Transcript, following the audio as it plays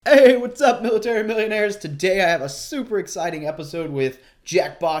Hey, what's up, military millionaires? Today I have a super exciting episode with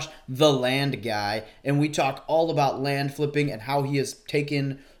Jack Bosch, the land guy, and we talk all about land flipping and how he has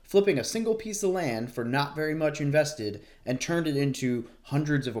taken flipping a single piece of land for not very much invested and turned it into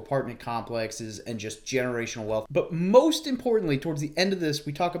hundreds of apartment complexes and just generational wealth. But most importantly, towards the end of this,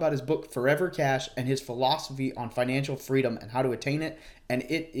 we talk about his book Forever Cash and his philosophy on financial freedom and how to attain it, and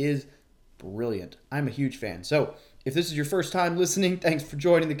it is brilliant. I'm a huge fan. So, if this is your first time listening, thanks for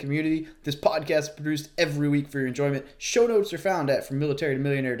joining the community. This podcast is produced every week for your enjoyment. Show notes are found at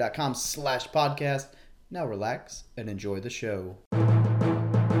FromMilitaryToMillionaire.com/podcast. Now relax and enjoy the show.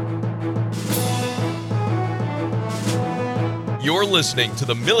 You're listening to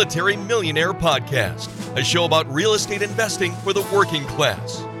the Military Millionaire Podcast, a show about real estate investing for the working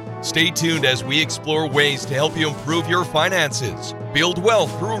class. Stay tuned as we explore ways to help you improve your finances, build wealth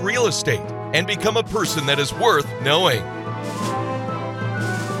through real estate, and become a person that is worth knowing.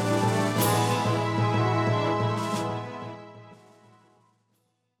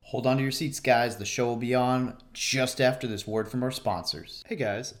 Hold on to your seats, guys. The show will be on just after this word from our sponsors. Hey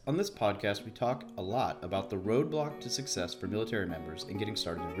guys, on this podcast we talk a lot about the roadblock to success for military members in getting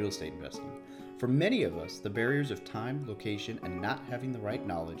started in real estate investing. For many of us, the barriers of time, location, and not having the right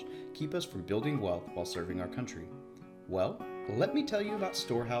knowledge keep us from building wealth while serving our country. Well, let me tell you about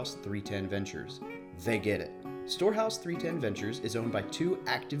Storehouse 310 Ventures. They get it. Storehouse 310 Ventures is owned by two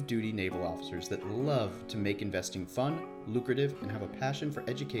active duty naval officers that love to make investing fun, lucrative, and have a passion for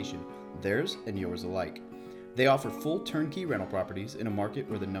education, theirs and yours alike. They offer full turnkey rental properties in a market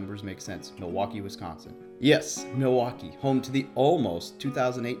where the numbers make sense, Milwaukee, Wisconsin. Yes, Milwaukee, home to the almost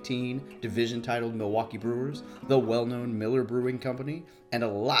 2018 division titled Milwaukee Brewers, the well-known Miller Brewing Company, and a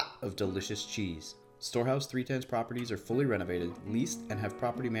lot of delicious cheese. Storehouse 310's properties are fully renovated, leased, and have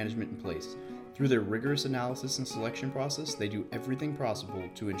property management in place. Through their rigorous analysis and selection process, they do everything possible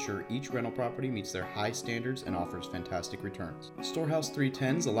to ensure each rental property meets their high standards and offers fantastic returns. Storehouse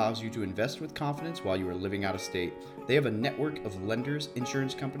 310s allows you to invest with confidence while you are living out of state. They have a network of lenders,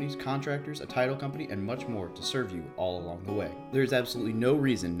 insurance companies, contractors, a title company, and much more to serve you all along the way. There is absolutely no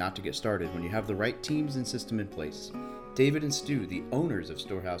reason not to get started when you have the right teams and system in place. David and Stu, the owners of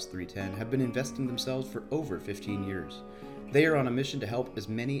Storehouse 310, have been investing themselves for over 15 years. They are on a mission to help as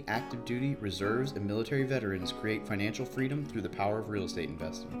many active duty, reserves, and military veterans create financial freedom through the power of real estate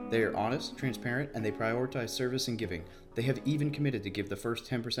investing. They are honest, transparent, and they prioritize service and giving. They have even committed to give the first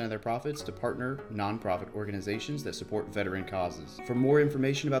 10% of their profits to partner nonprofit organizations that support veteran causes. For more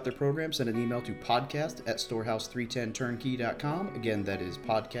information about their program, send an email to podcast@storehouse310turnkey.com. Again, that is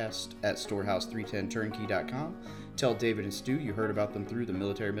podcast@storehouse310turnkey.com. Tell David and Stu you heard about them through the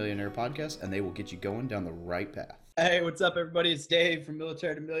Military Millionaire Podcast, and they will get you going down the right path. Hey, what's up, everybody? It's Dave from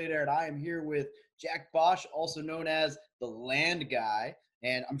Military to Millionaire, and I am here with Jack Bosch, also known as the Land Guy.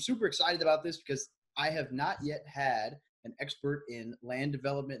 And I'm super excited about this because I have not yet had an expert in land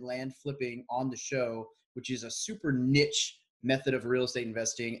development, land flipping on the show, which is a super niche method of real estate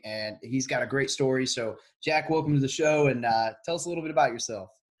investing. And he's got a great story. So, Jack, welcome to the show, and tell us a little bit about yourself.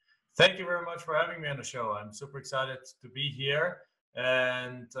 Thank you very much for having me on the show. I'm super excited to be here.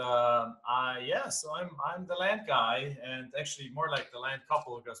 And so I'm the land guy, and actually more like the land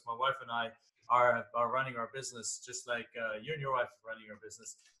couple, because my wife and I are running our business just like you and your wife are running your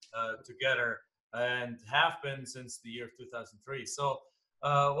business together, and have been since the year 2003. So,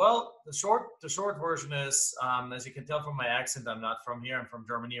 the short version is, as you can tell from my accent, I'm not from here. I'm from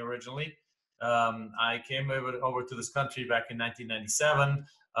Germany originally. I came over to this country back in 1997.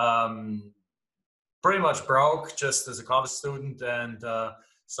 Pretty much broke just as a college student, and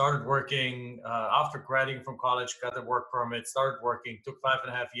started working after graduating from college, got the work permit, started working, took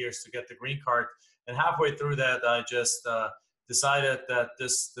 5.5 years to get the green card. And halfway through that, I just decided that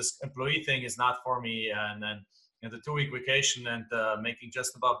this employee thing is not for me. And then the 2-week vacation and making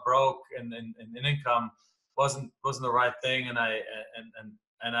just about broke and income wasn't the right thing. And I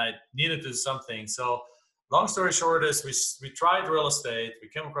needed to do something. So, long story short is we tried real estate, we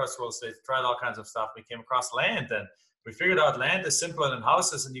came across real estate, tried all kinds of stuff. We came across land, and we figured out land is simpler than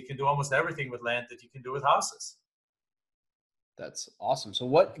houses, and you can do almost everything with land that you can do with houses. That's awesome. So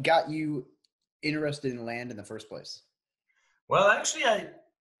what got you interested in land in the first place? Well, actually, it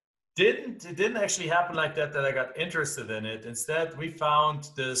didn't actually happen like that I got interested in it. Instead, we found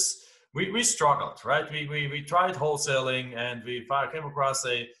this, we struggled, right? We tried wholesaling, and we came across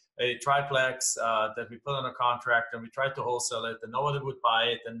a triplex that we put on a contract, and we tried to wholesale it, and nobody would buy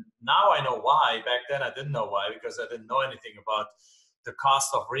it. And now I know why. Back then I didn't know why, because I didn't know anything about the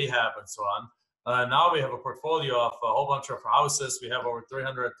cost of rehab and so on. Now we have a portfolio of a whole bunch of houses. We have over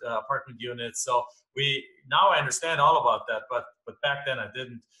 300 apartment units. So now I understand all about that, but back then I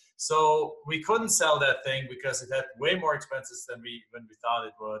didn't. So we couldn't sell that thing because it had way more expenses than we thought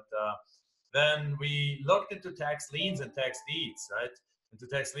it would. Then we looked into tax liens and tax deeds, right? Into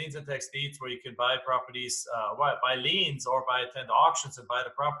tax liens and tax deeds where you can buy properties, buy liens or attend auctions and buy the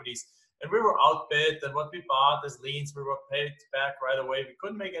properties. And we were outbid, and what we bought as liens, we were paid back right away. We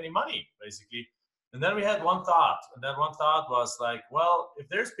couldn't make any money, basically. And then we had one thought, and that one thought was like, well, if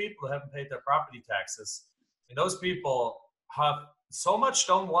there's people who haven't paid their property taxes, and those people have so much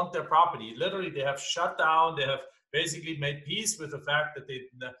don't want their property, literally they have shut down, they have basically made peace with the fact that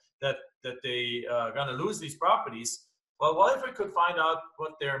they are going to lose these properties. Well, what if we could find out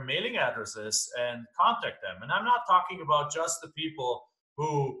what their mailing address is and contact them? And I'm not talking about just the people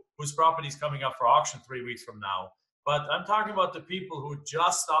whose property is coming up for auction 3 weeks from now, but I'm talking about the people who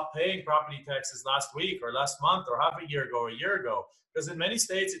just stopped paying property taxes last week or last month or half a year ago or a year ago. Because in many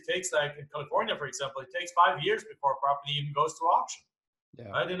states, it takes, like in California, for example, it takes 5 years before a property even goes to auction. Yeah.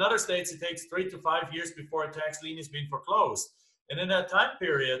 Right? In other states, it takes 3 to 5 years before a tax lien is being foreclosed. And in that time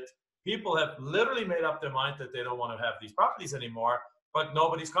period, people have literally made up their mind that they don't want to have these properties anymore, but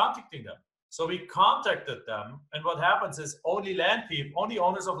nobody's contacting them. So we contacted them, and what happens is only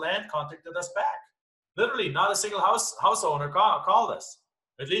owners of land contacted us back. Literally, not a single house owner called us,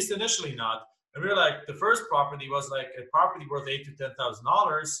 at least initially not. And we were like, the first property was like a property worth $8,000 to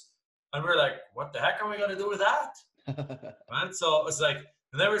 $10,000, and we were like, what the heck are we going to do with that? Right? So it's like,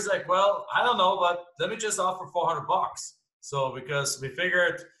 and then was like, well, I don't know, but let me just offer $400. So because we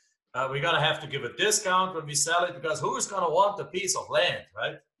figured we gotta have to give a discount when we sell it, because who's gonna want a piece of land,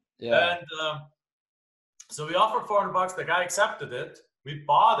 right? Yeah. And so we offered $400. The guy accepted it. We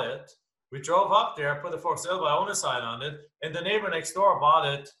bought it. We drove up there, put a for sale by owner sign on it, and the neighbor next door bought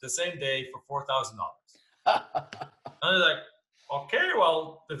it the same day for $4,000. And I was like, okay,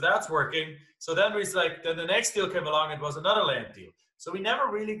 well, if that's working. So then then the next deal came along. It was another land deal. So we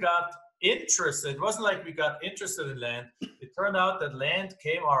never really got interested. It wasn't like we got interested in land. It turned out that land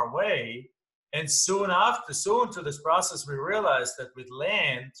came our way. And soon to this process, we realized that with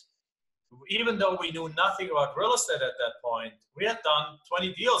land, even though we knew nothing about real estate at that point, we had done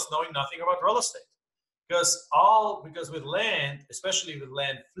 20 deals knowing nothing about real estate. Because with land, especially with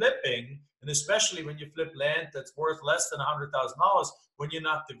land flipping, and especially when you flip land that's worth less than $100,000, when you're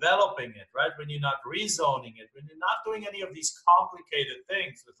not developing it, right? When you're not rezoning it, when you're not doing any of these complicated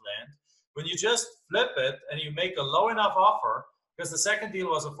things with land, when you just flip it and you make a low enough offer, because the second deal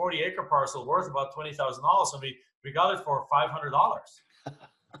was a 40-acre parcel worth about $20,000, and we got it for $500.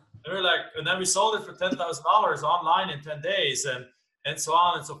 And we're like, and then we sold it for $10,000 online in 10 days, and so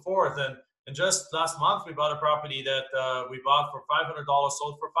on and so forth. And just last month, we bought a property that we bought for $500,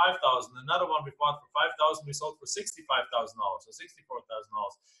 sold for $5,000. Another one we bought for $5,000, we sold for $65,000 or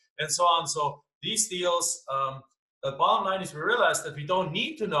 $64,000, and so on. So these deals, the bottom line is we realized that we don't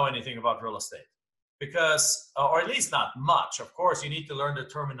need to know anything about real estate, because, or at least not much. Of course, you need to learn the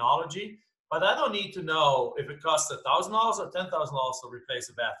terminology, but I don't need to know if it costs $1,000 or $10,000 to replace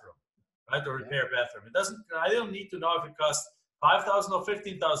a bathroom, right? To repair a bathroom. I don't need to know if it costs $5,000 or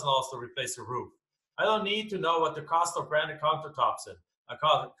 $15,000 to replace a roof. I don't need to know what the cost of branded countertops is.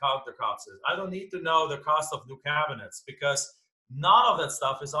 I don't need to know the cost of new cabinets, because none of that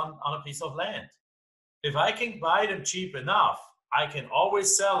stuff is on a piece of land. If I can buy them cheap enough, I can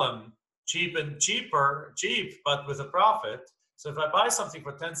always sell them cheap, but with a profit. So if I buy something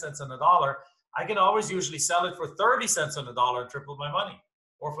for 10 cents on the dollar, I can always usually sell it for 30 cents on the dollar and triple my money,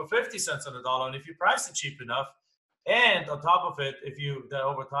 or for 50 cents on the dollar. And if you price it cheap enough, and on top of it, that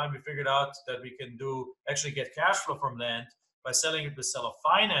over time we figured out that we can actually get cash flow from land by selling it with seller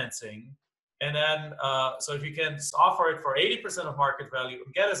financing. And then, so if you can offer it for 80% of market value,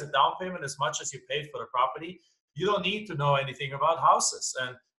 get as a down payment as much as you paid for the property, you don't need to know anything about houses.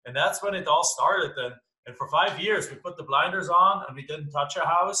 And that's when it all started. And for 5 years, we put the blinders on and we didn't touch a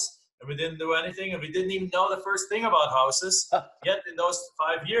house and we didn't do anything. And we didn't even know the first thing about houses. Yet in those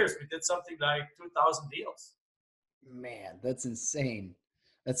 5 years, we did something like 2,000 deals. Man, that's insane.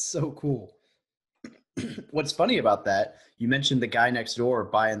 That's so cool. What's funny about that, you mentioned the guy next door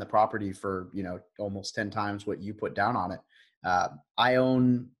buying the property for, almost 10 times what you put down on it.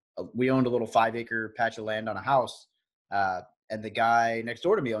 We owned a little 5-acre patch of land on a house. And the guy next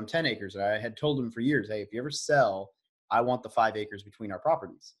door to me owned 10 acres. And I had told him for years, hey, if you ever sell, I want the 5 acres between our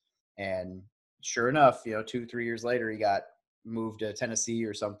properties. And sure enough, 2-3 years later, he got moved to Tennessee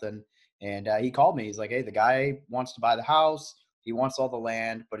or something. And he called me. He's like, hey, the guy wants to buy the house. He wants all the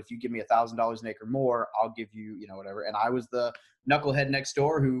land, but if you give me $1,000 an acre more, I'll give you, whatever. And I was the knucklehead next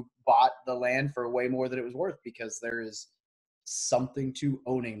door who bought the land for way more than it was worth, because there is something to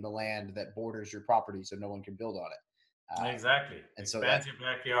owning the land that borders your property so no one can build on it. Exactly. And Expands your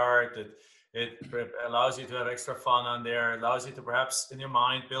backyard. It allows you to have extra fun on there. It allows you to perhaps in your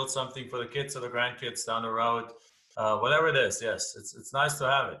mind build something for the kids or the grandkids down the road. Whatever it is, yes, it's nice to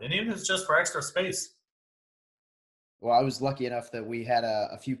have it. And even if it's just for extra space. Well, I was lucky enough that we had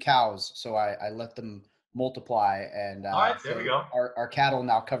a few cows, so I let them multiply, and all right, there so we go. Our cattle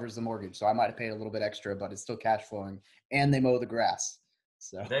now covers the mortgage, so I might have paid a little bit extra, but it's still cash flowing, and they mow the grass.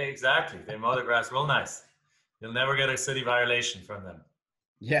 So They mow the grass real nice. You'll never get a city violation from them.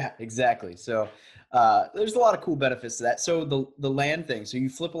 yeah, exactly. So there's a lot of cool benefits to that. So the land thing. So you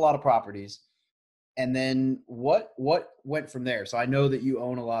flip a lot of properties. And then what went from there? So I know that you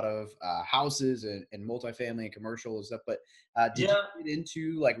own a lot of houses and multifamily and commercial and stuff, but did you get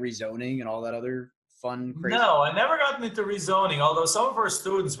into like rezoning and all that other fun, crazy? No, I never gotten into rezoning, although some of our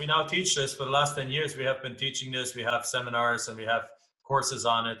students, we now teach this for the last 10 years. We have been teaching this. We have seminars and we have courses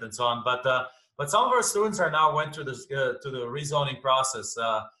on it and so on. But some of our students are now went through this to the rezoning process.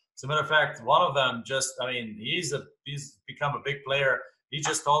 As a matter of fact, one of them he's become a big player. He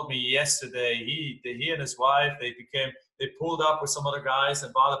just told me yesterday, he and his wife, they pulled up with some other guys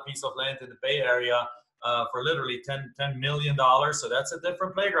and bought a piece of land in the Bay Area for literally $10 million. So that's a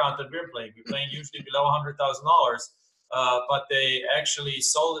different playground that we're playing. We're playing usually below $100,000, but they actually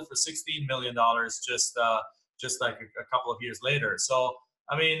sold it for $16 million just like a couple of years later. So,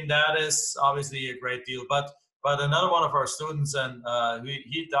 I mean, that is obviously a great deal. But another one of our students, and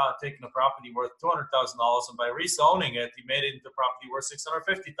he'd taken a property worth $200,000, and by rezoning it, he made it into a property worth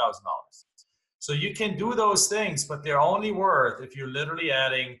 $650,000. So you can do those things, but they're only worth if you're literally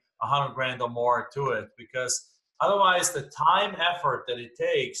adding $100,000 or more to it, because otherwise the time effort that it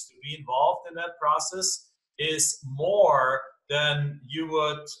takes to be involved in that process is more than you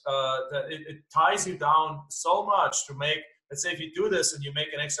would. It ties you down so much to make. Let's say if you do this and you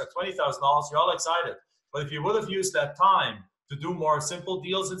make an extra $20,000, you're all excited. But if you would have used that time to do more simple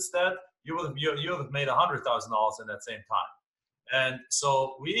deals instead, you would have made $100,000 in that same time. And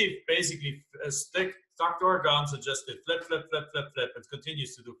so we basically stuck to our guns and just did flip. It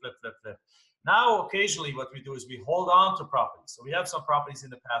continues to do flip. Now, occasionally what we do is we hold on to properties. So we have some properties in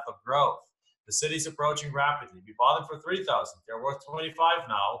the path of growth. The city's approaching rapidly. We bought them for $3,000. They're worth $25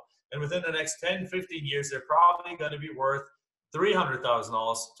 now. And within the next 10, 15 years, they're probably going to be worth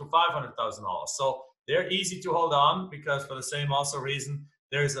 $300,000 to $500,000. So they're easy to hold on because for the same also reason,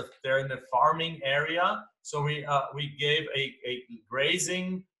 they're in the farming area. So we gave a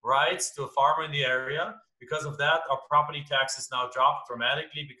grazing rights to a farmer in the area. Because of that, our property taxes now dropped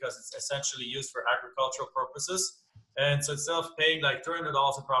dramatically because it's essentially used for agricultural purposes. And so instead of paying like $200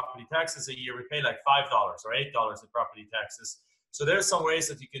 in property taxes a year, we pay like $5 or $8 in property taxes. So there's some ways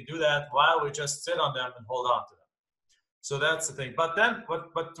that you can do that while we just sit on them and hold on to them. So that's the thing. But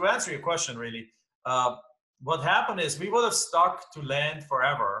to answer your question, really, what happened is we would have stuck to land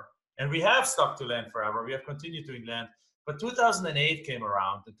forever, and we have stuck to land forever. We have continued doing land. But 2008 came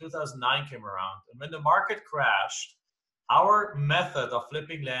around, and 2009 came around, and when the market crashed, our method of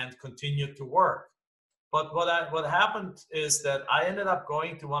flipping land continued to work. But what happened is that I ended up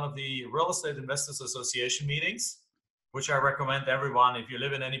going to one of the Real Estate Investors Association meetings, which I recommend everyone. If you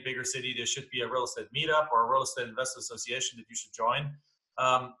live in any bigger city, there should be a real estate meetup or a real estate investor association that you should join.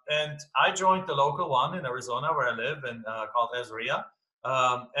 And I joined the local one in Arizona where I live, and called Ezria.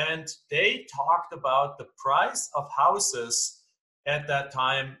 And they talked about the price of houses at that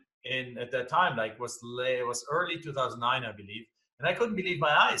time. Like it was early 2009, I believe. And I couldn't believe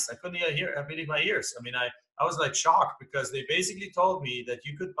my eyes. I couldn't believe my ears. I mean, I was like shocked because they basically told me that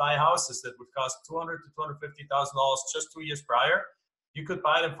you could buy houses that would cost $200,000 to $250,000 just 2 years prior. You could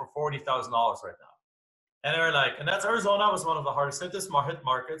buy them for $40,000 right now. And they were like, and that's Arizona was one of the hardest hit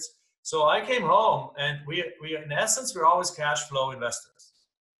markets. So I came home, and we in essence, we're always cash flow investors.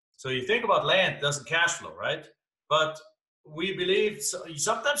 So you think about land, it doesn't cash flow, right? But we believe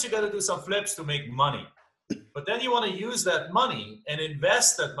sometimes you got to do some flips to make money. But then you want to use that money and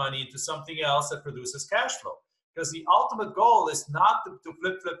invest that money into something else that produces cash flow. Because the ultimate goal is not to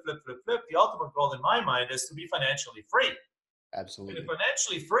flip. The ultimate goal in my mind is to be financially free. Absolutely. And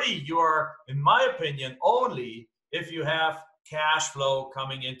financially free, you are, in my opinion, only if you have cash flow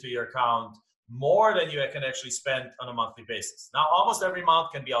coming into your account more than you can actually spend on a monthly basis. Now, almost every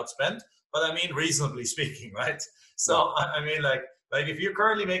month can be outspent, but I mean, reasonably speaking, right? So, I mean, like if you're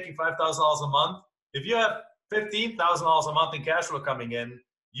currently making $5,000 a month, if you have $15,000 a month in cash flow coming in,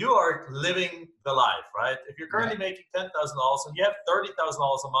 you are living the life, right? If you're currently making $10,000 and you have $30,000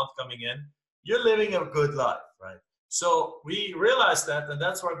 a month coming in, you're living a good life, right? So we realized that, and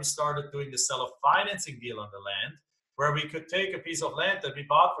that's why we started doing the seller financing deal on the land, where we could take a piece of land that we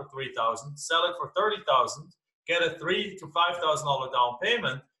bought for $3,000, sell it for $30,000, get a $3,000 to $5,000 down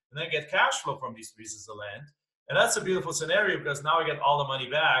payment, and then get cash flow from these pieces of land. And that's a beautiful scenario because now I get all the money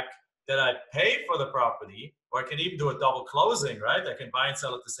back that I pay for the property, or I can even do a double closing, right? I can buy and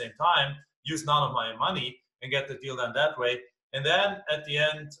sell at the same time, use none of my money, and get the deal done that way. And then at the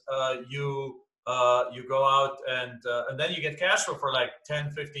end, you go out and then you get cash flow for like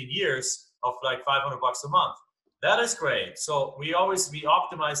 10, 15 years of like $500 a month. That is great. So we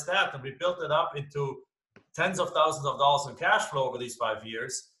optimize that, and we built it up into tens of thousands of dollars in cash flow over these 5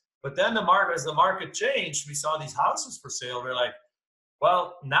 years. But then as the market changed, we saw these houses for sale. We're like,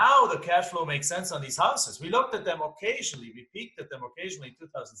 well, now the cash flow makes sense on these houses. We looked at them occasionally. We peeked at them occasionally in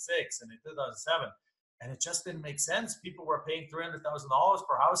 2006 and in 2007, and it just didn't make sense. People were paying $300,000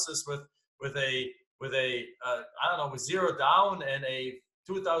 for houses with zero down and a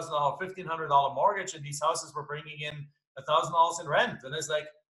 $2,000, $1,500 mortgage, and these houses were bringing in $1,000 in rent. And it's like,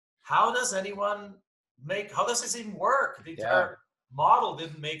 how does this even work? The entire model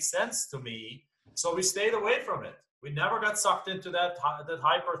didn't make sense to me, so we stayed away from it. We never got sucked into that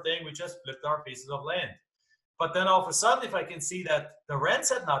hyper thing. We just flipped our pieces of land. But then all of a sudden, if I can see that the rents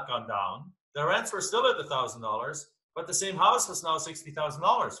had not gone down, the rents were still at $1,000, but the same house was now $60,000,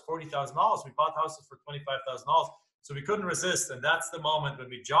 $40,000. We bought houses for $25,000. So we couldn't resist. And that's the moment when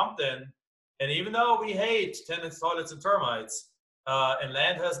we jumped in. And even though we hate tenants, toilets, and termites, and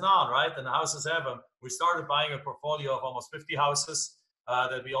land has none, right? And the houses have them, we started buying a portfolio of almost 50 houses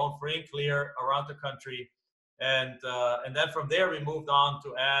that we own free and clear around the country. And then from there, we moved on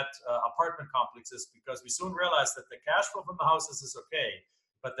to add apartment complexes because we soon realized that the cash flow from the houses is okay,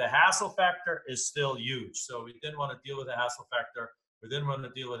 but the hassle factor is still huge. So we didn't want to deal with the hassle factor. We didn't want to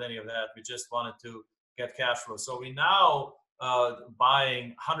deal with any of that. We just wanted to get cash flow. So we now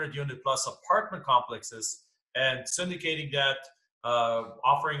buying 100-unit plus apartment complexes and syndicating that,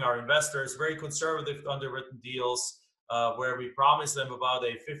 offering our investors very conservative underwritten deals where we promise them about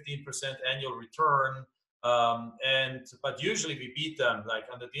a 15% annual return. But usually we beat them. Like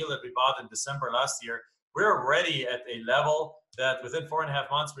on the deal that we bought in December last year, we're already at a level that within 4.5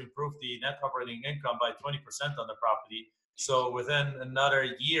 months, we improved the net operating income by 20% on the property. So within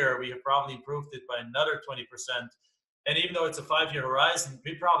another year, we have probably improved it by another 20%. And even though it's a 5-year horizon,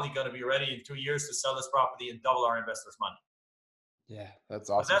 we're probably going to be ready in 2 years to sell this property and double our investors' money. Yeah, that's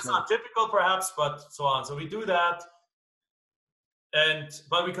awesome. But that's not typical perhaps, but so on. So we do that.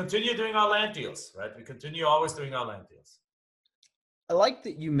 But we continue doing our land deals, right? We continue always doing our land deals. I like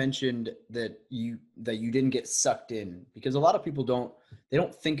that you mentioned that you didn't get sucked in, because a lot of people don't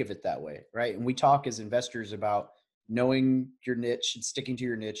think of it that way, right? And we talk as investors about knowing your niche and sticking to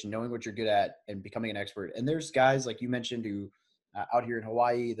your niche and knowing what you're good at and becoming an expert. And there's guys like you mentioned who out here in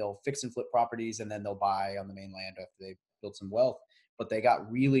Hawaii, they'll fix and flip properties and then they'll buy on the mainland after they built some wealth, but they got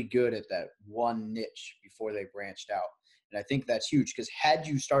really good at that one niche before they branched out. And I think that's huge, because had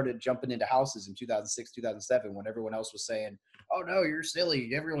you started jumping into houses in 2006, 2007, when everyone else was saying, oh, no, you're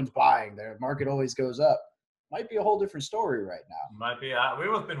silly, everyone's buying, the market always goes up, might be a whole different story right now. Might be. We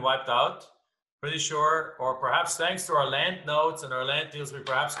would have been wiped out, pretty sure. Or perhaps thanks to our land notes and our land deals, we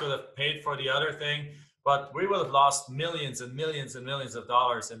perhaps could have paid for the other thing. But we would have lost millions and millions and millions of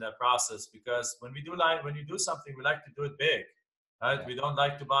dollars in that process, because when you do something, we like to do it big. Right? Yeah. We don't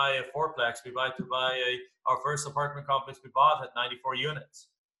like to buy a fourplex. We like to buy our first apartment complex we bought had 94 units,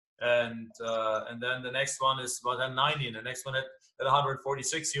 and then the next one had 90, and the next one had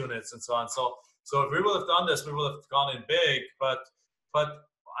 146 units, and so on. So if we would have done this, we would have gone in big. But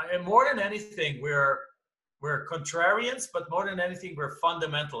more than anything, we're contrarians. But more than anything, we're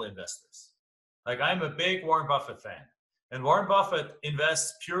fundamental investors. Like I'm a big Warren Buffett fan, and Warren Buffett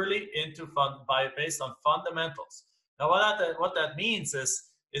invests purely into based on fundamentals. Now, what that means is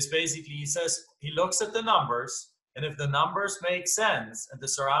basically he looks at the numbers, and if the numbers make sense and the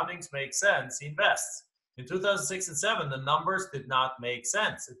surroundings make sense, he invests. In 2006 and 2007, the numbers did not make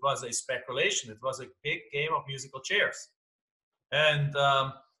sense. It was a speculation. It was a big game of musical chairs. And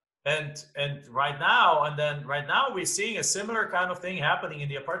right now we're seeing a similar kind of thing happening in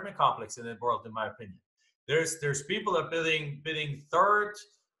the apartment complex in the world, in my opinion. There's people are bidding third.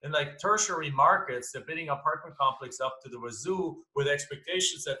 In like tertiary markets, they're bidding apartment complex up to the wazoo with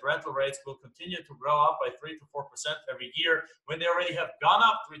expectations that rental rates will continue to grow up by 3 to 4% every year, when they already have gone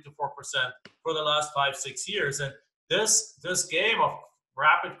up 3 to 4% for the last 5-6 years. And this game of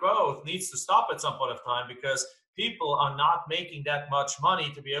rapid growth needs to stop at some point of time, because people are not making that much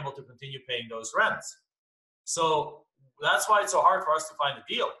money to be able to continue paying those rents. So that's why it's so hard for us to find a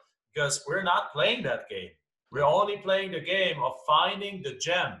deal, because we're not playing that game. We're only playing the game of finding the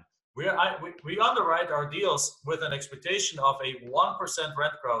gem. We underwrite our deals with an expectation of a 1%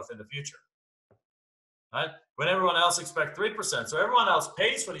 rent growth in the future, right? When everyone else expects 3%. So everyone else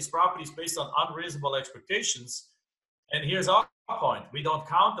pays for these properties based on unreasonable expectations. And here's our point. We don't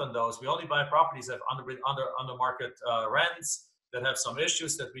count on those. We only buy properties that have under market rents, that have some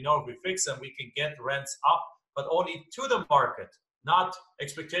issues that we know if we fix them, we can get rents up, but only to the market, not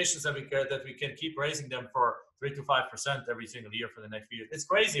expectations that we can keep raising them for 3 to 5% every single year for the next few years. It's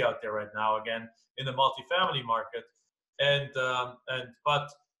crazy out there right now, again, in the multifamily market.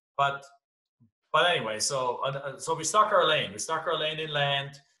 But anyway, so we stuck our lane. We stuck our lane in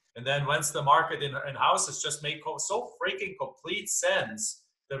land. And then once the market in houses just made so freaking complete sense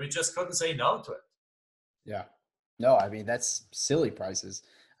that we just couldn't say no to it. Yeah. No, I mean, that's silly prices.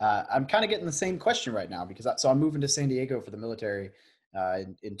 I'm kind of getting the same question right now because I'm moving to San Diego for the military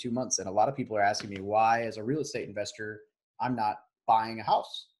in 2 months. And a lot of people are asking me why, as a real estate investor, I'm not buying a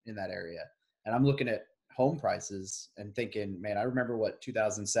house in that area. And I'm looking at home prices and thinking, man, I remember what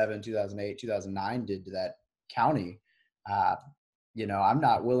 2007, 2008, 2009 did to that county. I'm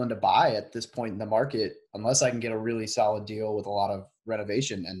not willing to buy at this point in the market unless I can get a really solid deal with a lot of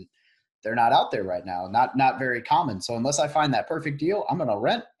renovation, and they're not out there right now. Not very common. So unless I find that perfect deal, I'm going to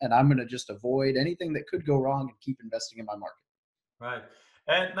rent, and I'm going to just avoid anything that could go wrong and keep investing in my market. Right.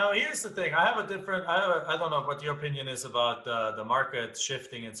 And now here's the thing. I don't know what your opinion is about the market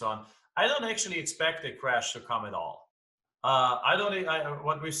shifting and so on. I don't actually expect a crash to come at all.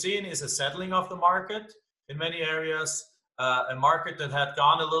 What we've seen is a settling of the market in many areas. A market that had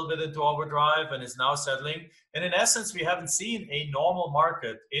gone a little bit into overdrive and is now settling. And in essence, we haven't seen a normal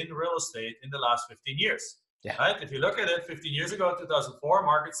market in real estate in the last 15 years. Yeah. Right? If you look at it, 15 years ago, 2004,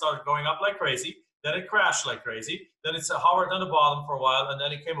 market started going up like crazy. Then it crashed like crazy. Then it's hovered on the bottom for a while, and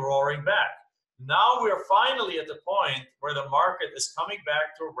then it came roaring back. Now we're finally at the point where the market is coming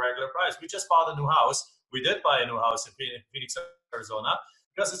back to a regular price. We just bought a new house. We did buy a new house in Phoenix, Arizona,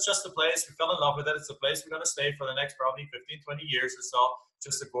 because it's just a place, we fell in love with it. It's a place we're going to stay for the next probably 15, 20 years or so.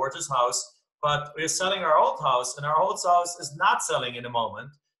 Just a gorgeous house. But we're selling our old house, and our old house is not selling in a moment.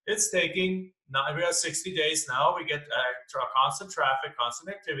 It's taking, now we have 60 days now. We get constant traffic,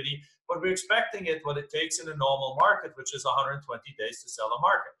 constant activity, but we're expecting what it takes in a normal market, which is 120 days to sell a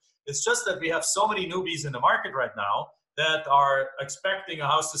market. It's just that we have so many newbies in the market right now that are expecting a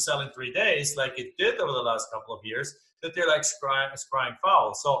house to sell in 3 days, like it did over the last couple of years, that they're like crying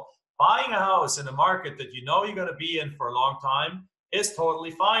foul. So buying a house in a market that you know you're going to be in for a long time is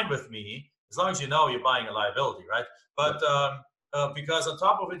totally fine with me, as long as you know you're buying a liability, right? But because on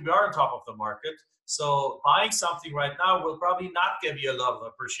top of it, we are on top of the market. So buying something right now will probably not give you a lot of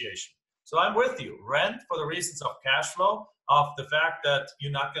appreciation. So I'm with you. Rent for the reasons of cash flow, of the fact that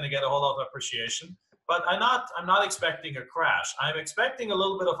you're not going to get a whole lot of appreciation. But I'm not expecting a crash. I'm expecting a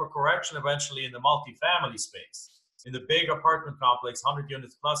little bit of a correction eventually in the multifamily space, in the big apartment complex, 100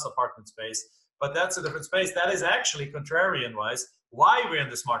 units plus apartment space. But that's a different space. That is actually, contrarian-wise, why we're in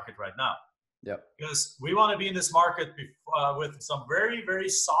this market right now. Yep. Because we want to be in this market with some very, very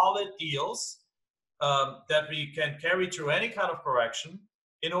solid deals that we can carry through any kind of correction,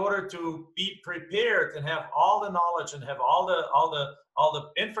 in order to be prepared and have all the knowledge and have all the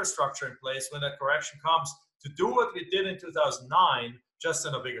infrastructure in place when that correction comes, to do what we did in 2009, just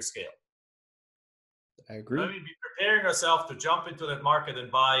on a bigger scale. I agree. I mean, be preparing ourselves to jump into that market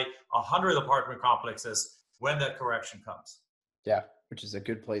and buy 100 apartment complexes when that correction comes. Yeah, which is a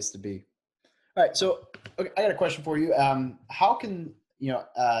good place to be. All right, so okay, I got a question for you. How can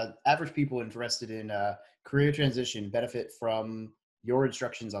average people interested in career transition benefit from your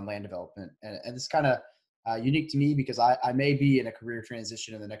instructions on land development? And it's kind of unique to me because I may be in a career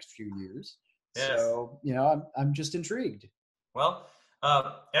transition in the next few years. Yes. So, I'm just intrigued. Well,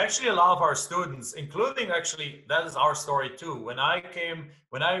 actually a lot of our students, including that is our story too. When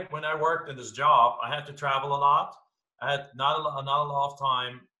I worked in this job, I had to travel a lot. I had not a lot of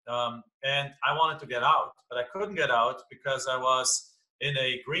time. And I wanted to get out, but I couldn't get out because I was in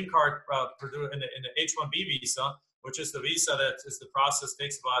a green card, in the H-1B visa, which is the visa that is the process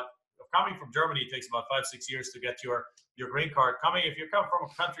coming from Germany, it takes about 5-6 years to get your green card. If you come from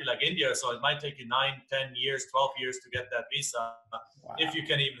a country like India, so it might take you 9, 10 years, 12 years to get that visa. Wow. If you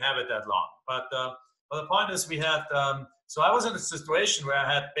can even have it that long. But the point is so I was in a situation where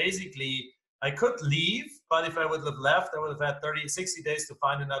I could leave, but if I would have left, I would have had 60 days to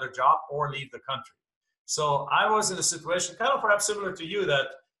find another job or leave the country. So I was in a situation kind of perhaps similar to you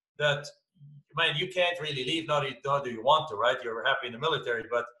that man, you can't really leave, nor do you want to, right? You're happy in the military,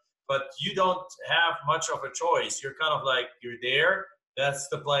 but you don't have much of a choice. You're kind of like, you're there. That's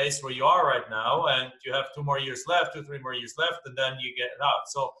the place where you are right now, and you have 2 more years left, 3 more years left, and then you get out.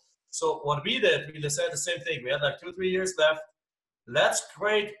 So what we did, we said the same thing. We had like 2, 3 years left. Let's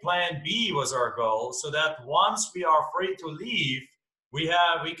create plan B was our goal, so that once we are free to leave, we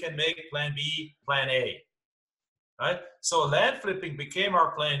can make plan B plan A, right? So land flipping became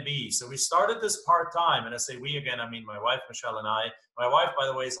our plan B. So we started this part-time, and I say we again, I mean my wife Michelle and I. My wife, by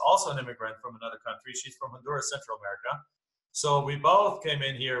the way, is also an immigrant from another country. She's from Honduras, Central America. So we both came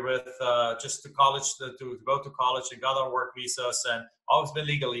in here with just to college to go to college and got our work visas, and always been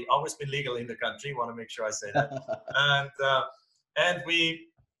legal in the country. Want to make sure I say that. And we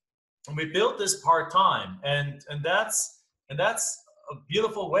built this part-time, and that's a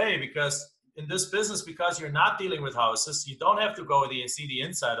beautiful way, because in this business, because you're not dealing with houses, you don't have to go and see the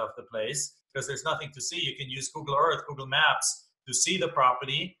inside of the place, because there's nothing to see. You can use Google Earth, Google Maps to see the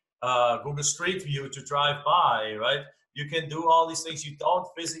property, Google Street View to drive by, right? You can do all these things. You don't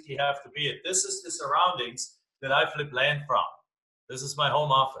physically have to be it. This is the surroundings that I flip land from. This is my home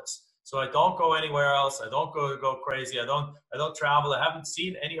office. So I don't go anywhere else. I don't go crazy. I don't travel. I haven't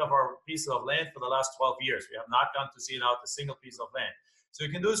seen any of our pieces of land for the last 12 years. We have not gone to see out a single piece of land. So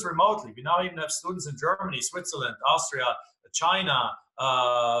you can do this remotely. We now even have students in Germany, Switzerland, Austria, China,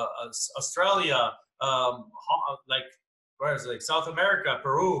 Australia, like South America,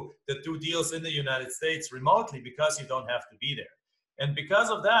 Peru, that do deals in the United States remotely, because you don't have to be there. And because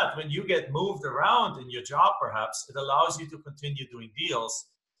of that, when you get moved around in your job, perhaps, it allows you to continue doing deals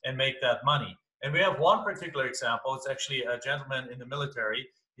and make that money. And we have one particular example. It's actually a gentleman in the military.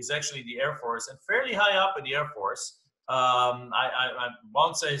 He's actually in the Air Force, and fairly high up in the Air Force. I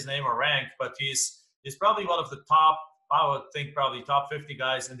won't say his name or rank, but he's probably one of the top, I would think probably top 50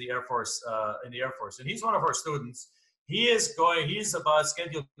 guys in the Air Force, And he's one of our students. He's about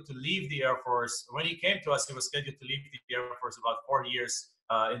scheduled to leave the Air Force. When he came to us, he was scheduled to leave the Air Force about 4 years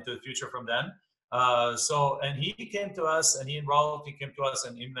into the future from then. And he came to us, and he came to us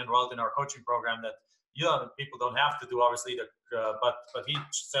and even enrolled in our coaching program that, people don't have to do, obviously, but he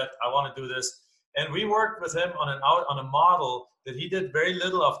said, I want to do this. And we worked with him on a model that he did very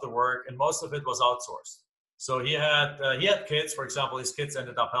little of the work, and most of it was outsourced. So he had kids, for example. His kids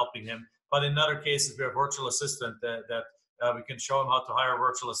ended up helping him. But in other cases, we have a virtual assistant that we can show him how to hire a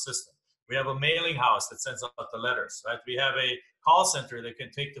virtual assistant. We have a mailing house that sends out the letters, right? We have a call center that can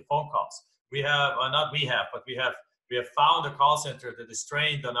take the phone calls. We have found a call center that is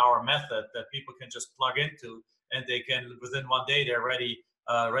trained on our method that people can just plug into, and they can, within 1 day, they're ready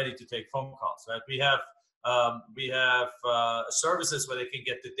to take phone calls, right? We have services where they can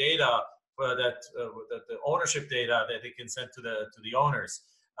get the data for the ownership data that they can send to the owners.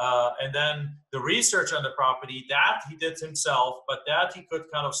 And then the research on the property, that he did himself, but that he could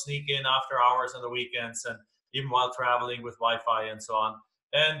kind of sneak in after hours on the weekends, and even while traveling with Wi-Fi and so on.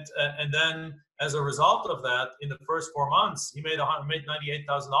 And then as a result of that, in the first 4 months, he made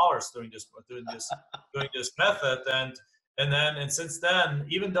 $98,000 doing this method. And since then,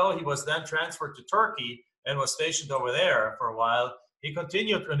 even though he was then transferred to Turkey and was stationed over there for a while, he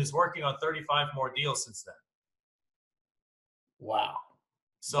continued and is working on 35 more deals since then. Wow.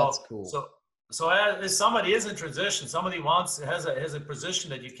 That's cool. So as somebody is in transition, somebody has a position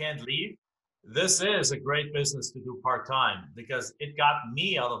that you can't leave, this is a great business to do part-time, because it got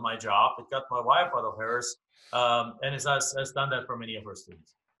me out of my job, it got my wife out of hers, and it has done that for many of our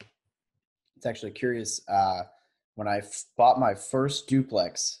students. It's actually curious. When I bought my first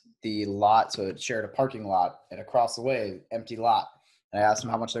duplex, the lot, so it shared a parking lot, and across the way, empty lot. And I asked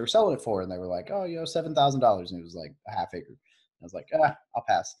them how much they were selling it for, and they were like, "Oh, $7,000," and it was like a half acre. I was like, I'll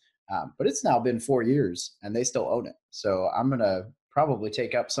pass. But it's now been 4 years, and they still own it. So I'm going to probably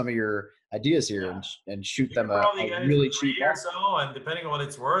take up some of your ideas here and shoot them a really cheap or so, and depending on what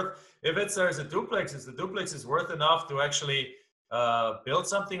it's worth. If there's a duplex, if the duplex is worth enough to actually build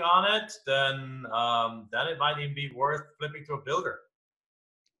something on it, then it might even be worth flipping to a builder.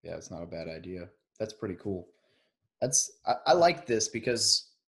 Yeah, it's not a bad idea. That's pretty cool. I like this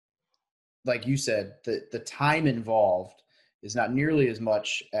because, like you said, the time involved is not nearly as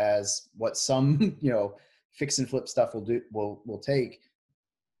much as what some, fix and flip stuff will take,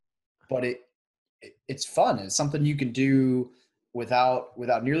 but it's fun. It's something you can do without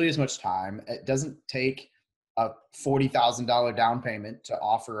nearly as much time. It doesn't take a $40,000 down payment to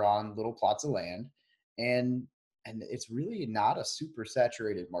offer on little plots of land, and it's really not a super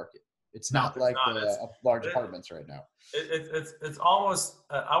saturated market. It's not like large apartments right now. It's almost,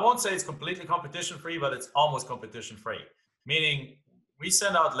 I won't say it's completely competition free, but it's almost competition free. Meaning we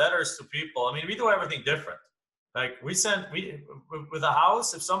send out letters to people. I mean, we do everything different. Like with a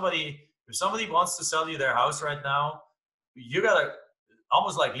house, if somebody wants to sell you their house right now, you gotta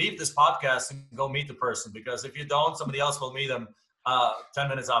almost like leave this podcast and go meet the person, because if you don't, somebody else will meet them 10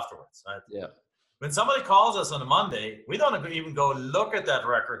 minutes afterwards. Right? Yeah. When somebody calls us on a Monday, we don't even go look at that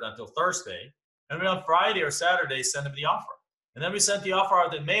record until Thursday, and we on Friday or Saturday send them the offer. And then we send the offer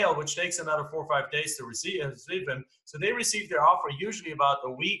out in mail, which takes another 4 or 5 days to receive them. So they receive their offer usually about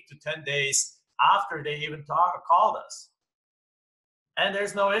a week to 10 days after they even called us. And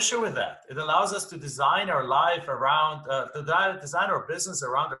there's no issue with that. It allows us to design our life around, design our business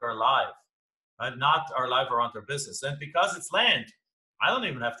around our life, and not our life around our business. And because it's land, I don't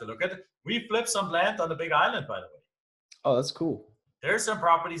even have to look at it. We flip some land on the Big Island, by the way. Oh, that's cool. There's some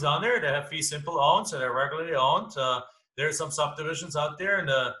properties on there that have fee simple owned, so they're regularly owned. There's some subdivisions out there, and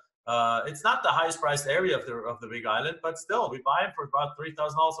it's not the highest priced area of the Big Island, but still, we buy them for about $3,000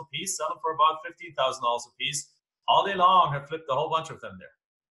 a piece, sell them for about $15,000 a piece. All day long, have flipped a whole bunch of them there.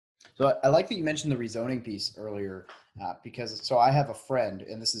 So I like that you mentioned the rezoning piece earlier, because I have a friend,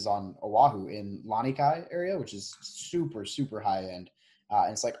 and this is on Oahu in Lanikai area, which is super, super high end.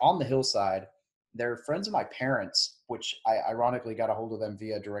 And it's like on the hillside. They're friends of my parents, which I ironically got a hold of them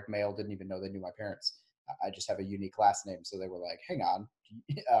via direct mail. Didn't even know they knew my parents. I just have a unique last name. So they were like, hang on.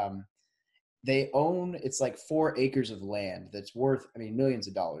 They own, it's like 4 acres of land that's worth, millions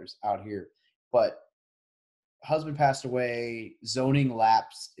of dollars out here. But husband passed away, zoning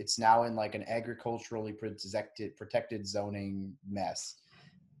lapsed. It's now in like an agriculturally protected zoning mess.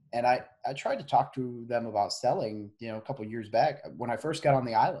 And I tried to talk to them about selling, a couple of years back when I first got on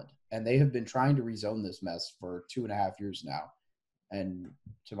the island, and they have been trying to rezone this mess for 2.5 years now. And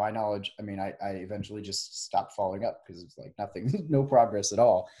to my knowledge, I eventually just stopped following up because it's like nothing, no progress at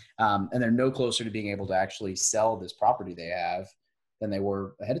all. And they're no closer to being able to actually sell this property they have than they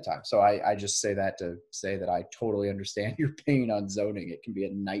were ahead of time. So I just say that to say that I totally understand your pain on zoning. It can be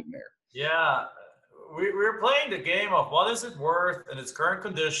a nightmare. Yeah. We're playing the game of what is it worth in its current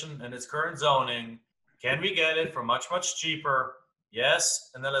condition and its current zoning. Can we get it for much, much cheaper?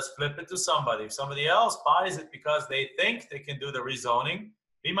 Yes. And then let's flip it to somebody. If somebody else buys it because they think they can do the rezoning,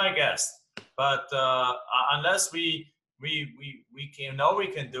 be my guest. But unless we can know we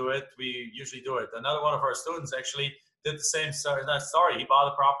can do it, we usually do it. Another one of our students actually did the same story. He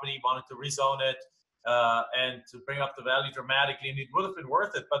bought a property, wanted to rezone it, and to bring up the value dramatically, and it would have been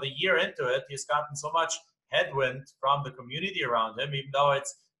worth it. But a year into it, he's gotten so much headwind from the community around him, even though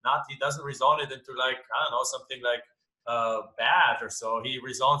it's not, he doesn't rezone it into something like bad or so. He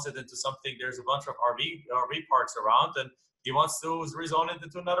rezones it into something. There's a bunch of RV parks around, and he wants to rezone it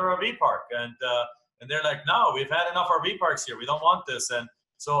into another RV park. And they're like, no, we've had enough RV parks here. We don't want this. And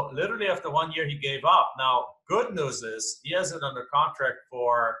so literally after 1 year, he gave up. Now, good news is he has it under contract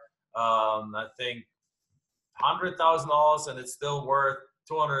for, I think, $100,000, and it's still worth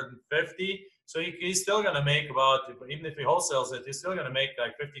 $250. So he's still going to make about, even if he wholesales it, he's still going to make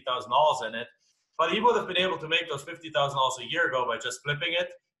like $50,000 in it. But he would have been able to make those $50,000 a year ago by just flipping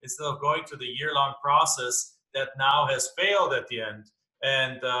it instead of going through the year-long process that now has failed at the end,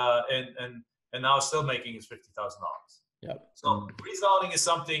 and now still making his $50,000. Yep. So rezoning is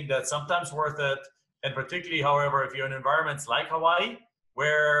something that's sometimes worth it, and particularly, however, if you're in environments like Hawaii,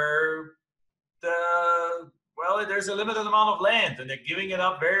 where there's a limited amount of land, and they're giving it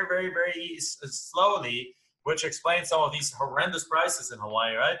up very, very, very slowly, which explains some of these horrendous prices in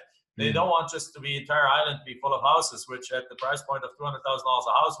Hawaii, right? They don't want just to be entire island to be full of houses, which at the price point of $200,000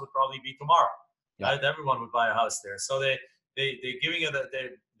 a house would probably be tomorrow. Yeah. Right? Everyone would buy a house there. So they're giving it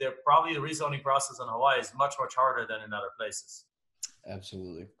they're probably the rezoning process in Hawaii is much, much harder than in other places.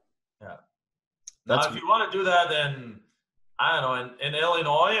 Absolutely. Yeah. Now, if you want to do that, then I don't know, in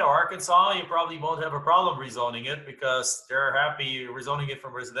Illinois or Arkansas, you probably won't have a problem rezoning it because they're happy rezoning it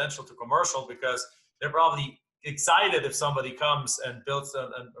from residential to commercial, because they're probably excited if somebody comes and builds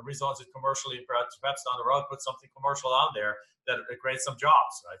and rezones it commercially, perhaps down the road put something commercial on there that it creates some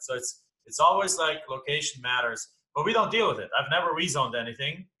jobs, right? So it's always like location matters, but we don't deal with it. I've never rezoned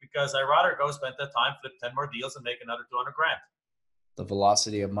anything because I'd rather go spend that time, flip 10 more deals, and make another $200,000. The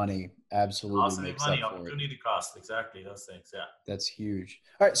velocity of money absolutely velocity makes of money, up for opportunity cost, exactly those things. Yeah, that's huge.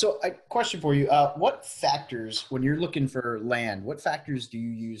 All right, so a question for you: what factors, when you're looking for land, what factors do you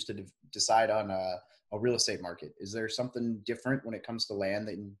use to decide on a real estate market? Is there something different when it comes to land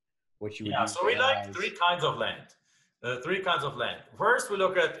than what you would use? So we like three kinds of land. First, we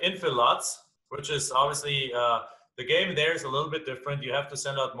look at infill lots, which is obviously the game there is a little bit different. You have to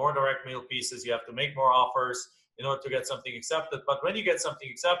send out more direct mail pieces. You have to make more offers in order to get something accepted. But when you get something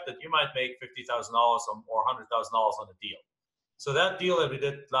accepted, you might make $50,000 or $100,000 on a deal. So that deal that we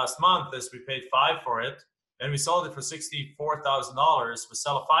did last month is we paid $5 for it, and we sold it for $64,000 with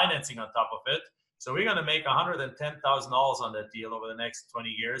seller financing on top of it. So we're going to make $110,000 on that deal over the next 20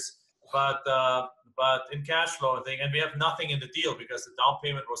 years. But in cash flow and thing, and we have nothing in the deal because the down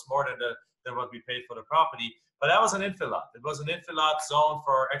payment was more than what we paid for the property. But that was an infill lot. It was an infill lot zone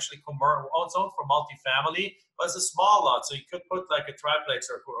for actually zone for multifamily, but it's a small lot, so you could put like a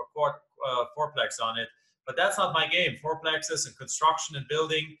triplex or fourplex on it. But that's not my game. Fourplexes and construction and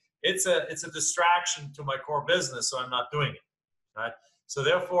building, it's a distraction to my core business, so I'm not doing it, right? So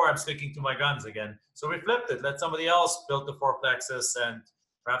therefore, I'm sticking to my guns again. So we flipped it. Let somebody else build the fourplexes and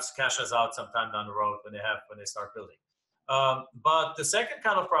perhaps cash us out sometime down the road when they start building. But the second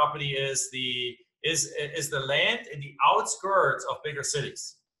kind of property is the land in the outskirts of bigger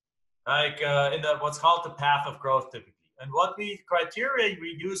cities, like in what's called the path of growth typically. And what criteria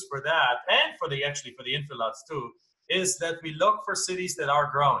we use for that, and for the infill lots too, is that we look for cities that are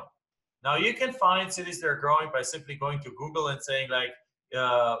growing. Now you can find cities that are growing by simply going to Google and saying like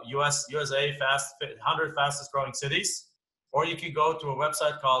USA 100 fastest growing cities, or you can go to a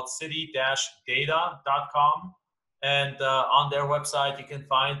website called city-data.com. And on their website, you can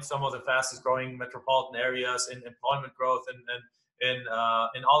find some of the fastest growing metropolitan areas in employment growth and in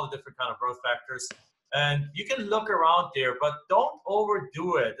all the different kind of growth factors. And you can look around there, but don't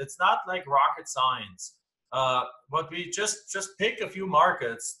overdo it. It's not like rocket science. But we just pick a few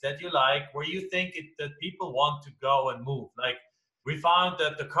markets that you like, where you think that people want to go and move. Like we found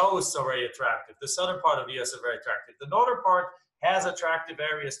that the coasts are very attractive. The southern part of the US are very attractive. The northern part has attractive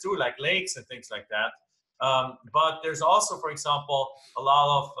areas too, like lakes and things like that. But there's also, for example, a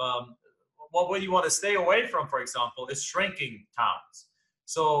lot of what you want to stay away from, for example, is shrinking towns.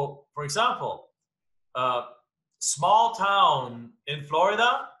 So, for example, small town in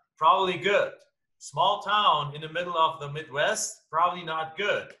Florida, probably good. Small town in the middle of the Midwest, probably not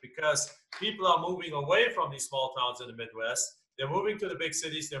good, because people are moving away from these small towns in the Midwest. They're moving to the big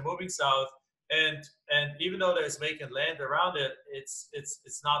cities. They're moving south. And even though there's vacant land around it, it's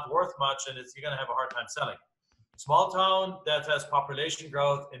not worth much, and you're going to have a hard time selling. Small town that has population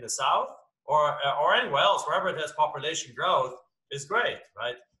growth in the south or anywhere else, wherever it has population growth, is great,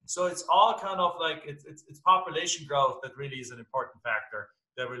 right? So it's all kind of like it's population growth that really is an important factor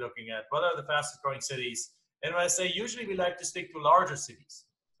that we're looking at. What are the fastest growing cities? And when I say usually we like to stick to larger cities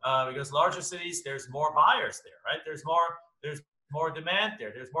because larger cities, there's more buyers there, right? There's more demand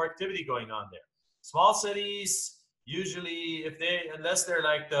there. There's more activity going on there. Small cities, usually, unless they're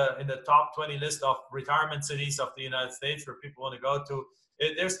like in the top 20 list of retirement cities of the United States where people want to go to,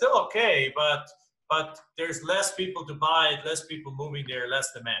 they're still okay, but there's less people to buy it, less people moving there,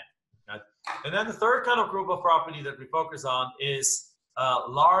 less demand. Right? And then the third kind of group of property that we focus on is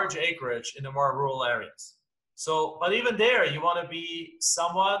large acreage in the more rural areas. So, but even there, you want to be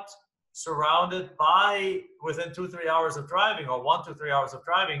somewhat surrounded by within 2-3 hours of driving, or 1 to 3 hours of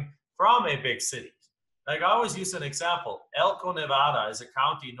driving from a big city. Like I always use an example. Elko, Nevada is a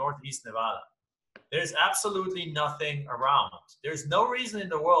county in northeast Nevada. There's absolutely nothing around. There's no reason in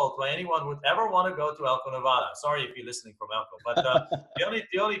the world why anyone would ever want to go to Elko, Nevada. Sorry if you're listening from Elko, but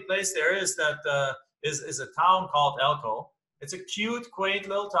the only place there is that is a town called Elko. It's a cute, quaint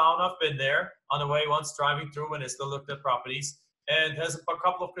little town. I've been there on the way once driving through when I still looked at properties, and has a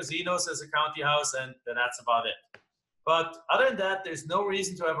couple of casinos as a county house, and that's about it. But other than that, there's no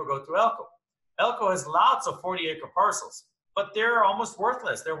reason to ever go to Elko. Elko has lots of 40-acre parcels, but they're almost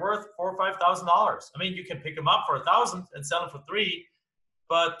worthless. They're worth $4,000 or $5,000. I mean, you can pick them up for $1,000 and sell them for $3,000,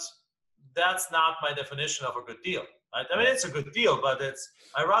 but that's not my definition of a good deal. Right? I mean, it's a good deal, but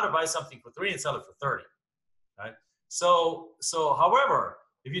I'd rather buy something for $3,000 and sell it for $30,000. Right? So, however,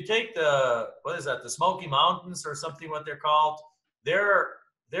 if you take the Smoky Mountains or something, what they're called,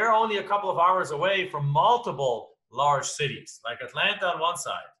 they're only a couple of hours away from multiple large cities, like Atlanta on one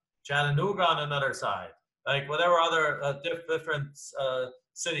side, Chattanooga on another side, like whatever other different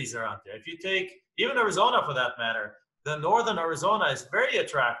cities are out there. If you take even Arizona for that matter, the northern Arizona is very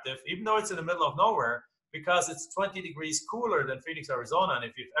attractive, even though it's in the middle of nowhere, because it's 20 degrees cooler than Phoenix, Arizona. And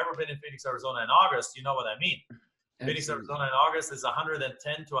if you've ever been in Phoenix, Arizona in August, you know what I mean. Phoenix, Arizona in August is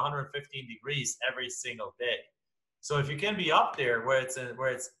 110 to 115 degrees every single day. So if you can be up there where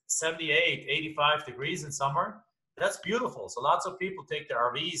it's 78, 85 degrees in summer, that's beautiful. So lots of people take their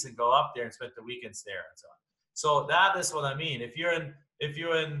RVs and go up there and spend the weekends there and so on. So that is what I mean. If you're in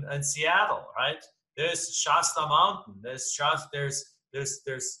Seattle, right? There's Shasta Mountain. There's areas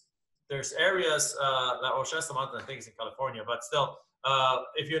Shasta Mountain I think is in California, but still,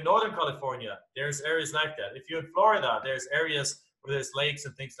 if you're in Northern California, there's areas like that. If you're in Florida, there's areas where there's lakes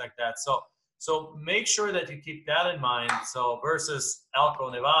and things like that. So make sure that you keep that in mind. So versus Elko,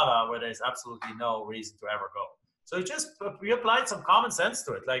 Nevada, where there's absolutely no reason to ever go. So we applied some common sense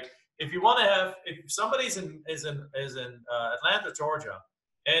to it. Like if you want to have, if somebody's in Atlanta, Georgia,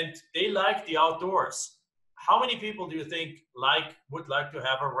 and they like the outdoors, how many people do you think would like to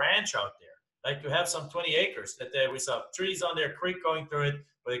have a ranch out there? Like to have some 20 acres that there with some trees on their creek going through it,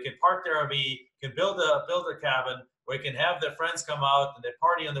 where they can park their RV, can build a cabin, where they can have their friends come out and they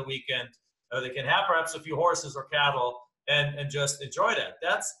party on the weekend. They can have perhaps a few horses or cattle and just enjoy that.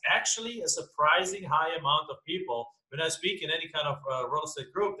 That's actually a surprising high amount of people. When I speak in any kind of real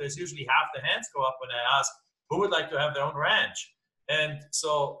estate group, there's usually half the hands go up when I ask who would like to have their own ranch. And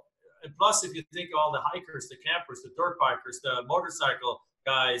so, and plus, if you think all the hikers, the campers, the dirt bikers, the motorcycle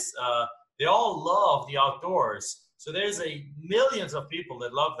guys, they all love the outdoors. So there's millions of people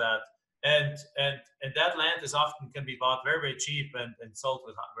that love that. And that land is often can be bought very, very cheap and sold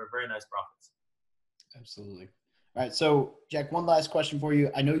with very nice profits. Absolutely. All right. So Jack, one last question for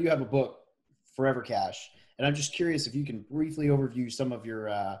you. I know you have a book, Forever Cash, and I'm just curious if you can briefly overview some of your,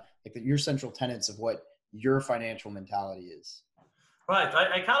 your central tenets of what your financial mentality is. Right.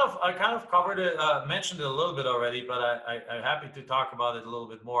 I kind of covered it, mentioned it a little bit already, but I'm happy to talk about it a little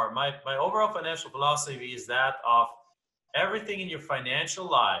bit more. My overall financial philosophy is that of everything in your financial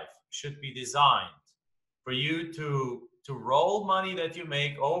life should be designed for you to roll money that you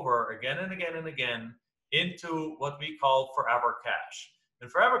make over again and again and again into what we call forever cash.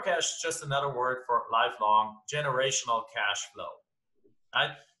 And forever cash is just another word for lifelong generational cash flow.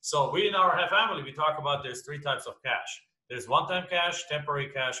 Right? So we in our family, we talk about there's three types of cash. There's one-time cash, temporary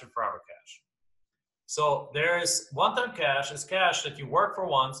cash, and forever cash. So there's one-time cash is cash that you work for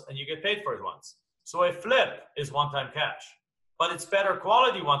once and you get paid for it once. So a flip is one-time cash, but it's better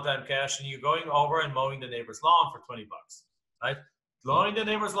quality one-time cash than you going over and mowing the neighbor's lawn for $20, right? Mowing the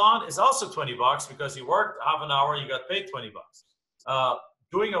neighbor's lawn is also $20 because you worked half an hour, you got paid $20.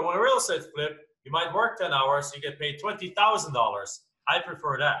 Doing a real estate flip, you might work 10 hours, you get paid $20,000. I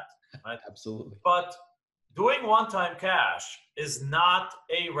prefer that, right? Absolutely. But doing one-time cash is not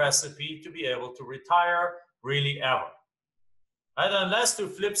a recipe to be able to retire really ever. Right? Unless to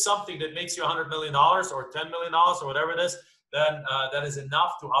flip something that makes you $100 million or $10 million or whatever it is, then that is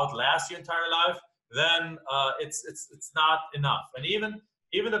enough to outlast your entire life. Then it's not enough. And even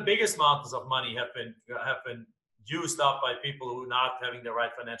the biggest mountains of money have been used up by people who are not having the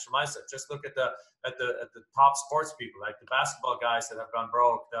right financial mindset. Just look at the top sports people, like the basketball guys that have gone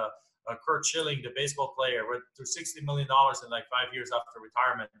broke. Kurt Schilling, the baseball player, went through $60 million in like 5 years after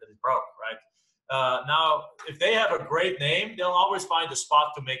retirement that is broke, right? Now, if they have a great name, they'll always find a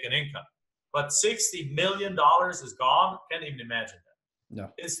spot to make an income. But $60 million is gone. Can't even imagine that. No.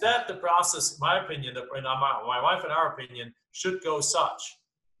 Instead, the process, in my opinion, my wife and our opinion, should go such.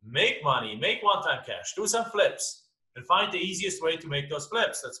 Make money, make one-time cash, do some flips, and find the easiest way to make those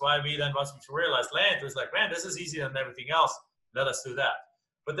flips. That's why we then, once we realized land, it was like, man, this is easier than everything else. Let us do that.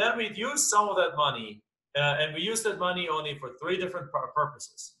 But then we'd use some of that money, and we use that money only for three different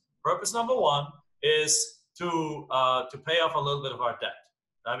purposes. Purpose number one is to pay off a little bit of our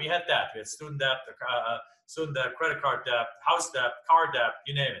debt. We had debt. We had student debt, credit card debt, house debt, car debt,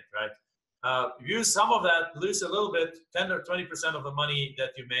 you name it, right? Use some of that, lose a little bit, 10 or 20% of the money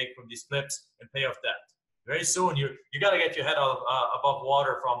that you make from these flips and pay off debt. Very soon, you got to get your head above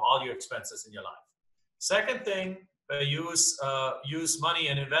water from all your expenses in your life. Second thing, use money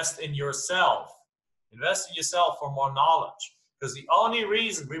and invest in yourself. Invest in yourself for more knowledge. Because the only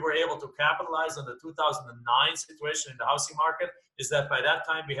reason we were able to capitalize on the 2009 situation in the housing market is that by that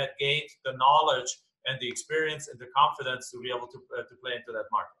time we had gained the knowledge and the experience and the confidence to be able to play into that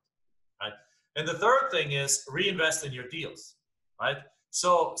market, right? And the third thing is reinvest in your deals, right?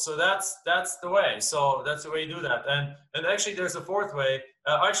 So that's the way. So that's the way you do that. And actually, there's a fourth way.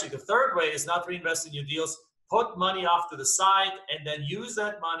 The third way is not reinvest in your deals. Put money off to the side and then use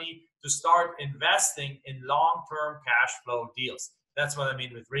that money to start investing in long-term cash flow deals. That's what I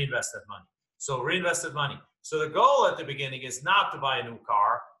mean with reinvested money. So reinvested money. So the goal at the beginning is not to buy a new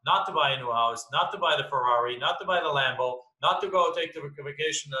car, not to buy a new house, not to buy the Ferrari, not to buy the Lambo, not to go take the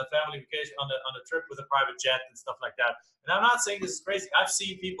vacation, the family vacation on a trip with a private jet and stuff like that. And I'm not saying this is crazy. I've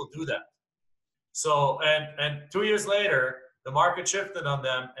seen people do that. So, and 2 years later, the market shifted on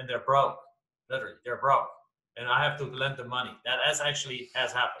them and they're broke. Literally, they're broke. And I have to lend them money. That has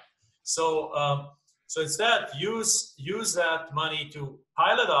happened. So, so instead, use that money to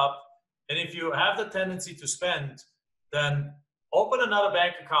pile it up. And if you have the tendency to spend, then open another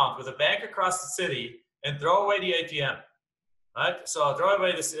bank account with a bank across the city and throw away the ATM. Right? So throw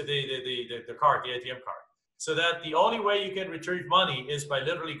away the card, the ATM card. so that the only way you can retrieve money is by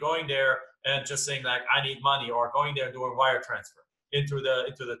literally going there and just saying like, I need money, or going there and doing wire transfer into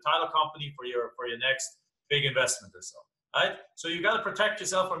the title company for your next big investment or so, right? So you got to protect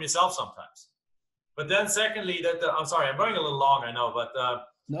yourself from yourself sometimes. But then secondly, I'm sorry, I'm going a little long, I know, but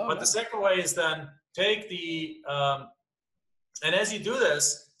the second way is then take and as you do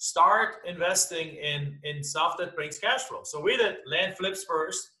this, start investing in stuff that brings cash flow. So we did land flips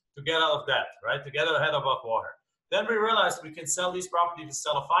first to get out of debt, right? To get our head above water. Then we realized we can sell these properties to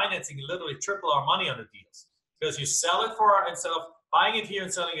sell a financing and literally triple our money on the deals. Because you sell it instead of buying it here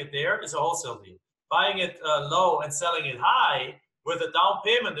and selling it there, is a wholesale deal. Buying it low and selling it high with a down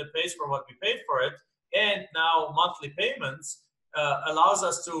payment that pays for what we paid for it, and now monthly payments, allows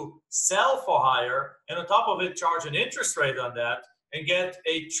us to sell for higher, and on top of it, charge an interest rate on that and get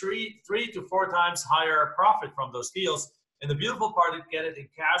a 3 to 4 times higher profit from those deals. And the beautiful part is get it in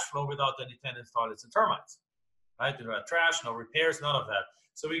cash flow without any tenants, toilets, and termites, right? No trash, no repairs, none of that.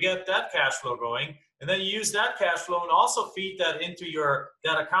 So we get that cash flow going, and then you use that cash flow and also feed that into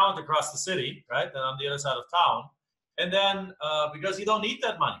that account across the city, right? Then on the other side of town. And then because you don't need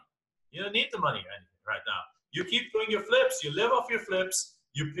that money, you don't need the money right now. You keep doing your flips, you live off your flips,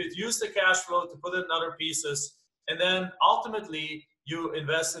 you use the cash flow to put in other pieces, and then ultimately you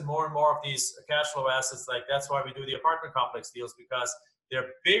invest in more and more of these cash flow assets. Like that's why we do the apartment complex deals, because they're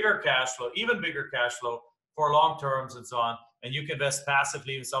bigger cash flow, even bigger cash flow for long terms and so on. And you can invest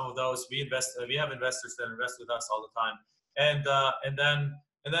passively in some of those. We have investors that invest with us all the time.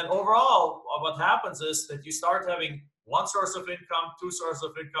 And then overall, what happens is that you start having 1 source of income, 2 sources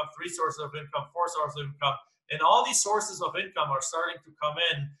of income, 3 sources of income, 4 sources of income. And all these sources of income are starting to come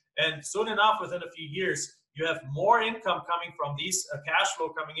in. And soon enough, within a few years, you have more income coming from these cash flow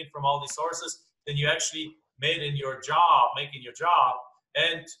coming in from all these sources than you actually making your job.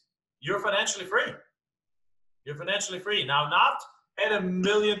 And you're financially free. You're financially free. Now, not at a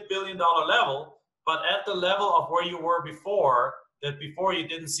 $1 billion level, but at the level of where you were before, that before you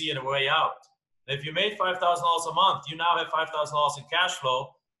didn't see a way out. If you made $5,000 a month, you now have $5,000 in cash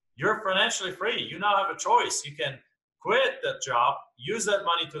flow. You're financially free. You now have a choice. You can quit that job, use that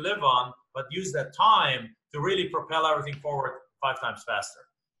money to live on, but use that time to really propel everything forward 5 times faster.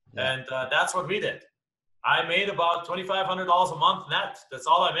 Yeah. And that's what we did. I made about $2,500 a month net. That's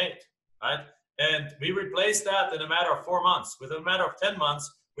all I made, right? And we replaced that in a matter of 4 months. Within a matter of 10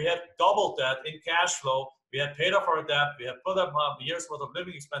 months, we had doubled that in cash flow. We had paid off our debt. We had put up a year's worth of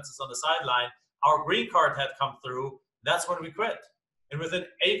living expenses on the sideline. Our green card had come through. That's when we quit. And within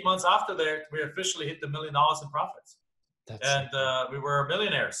 8 months after that, we officially hit the $1 million in profits. We were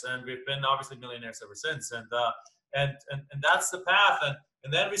millionaires, and we've been obviously millionaires ever since. And that's the path.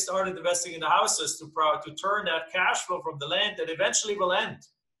 And then we started investing in the houses to turn that cash flow from the land that eventually will end,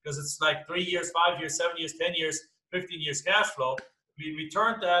 because it's like 3 years, 5 years, 7 years, 10 years, 15 years cash flow. We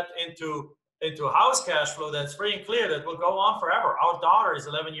turned that into a house cash flow that's free and clear, that will go on forever. Our daughter is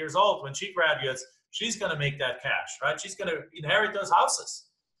 11 years old. When she graduates, she's going to make that cash, right? She's going to inherit those houses,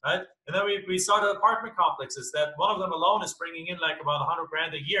 right? And then we started apartment complexes that one of them alone is bringing in like about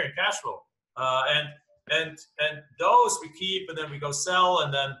 $100,000 a year in cash flow. And those we keep, and then we go sell,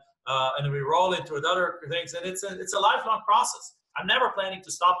 and then we roll into other things. And it's a lifelong process. I'm never planning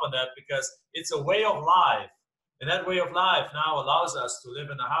to stop on that, because it's a way of life. And that way of life now allows us to live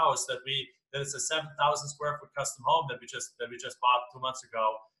in a house that is a 7,000 square foot custom home that we just bought 2 months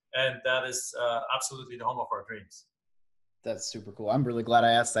ago. And that is absolutely the home of our dreams. That's super cool. I'm really glad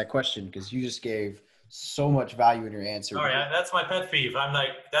I asked that question, because you just gave so much value in your answer. Sorry, that's my pet peeve. I'm like,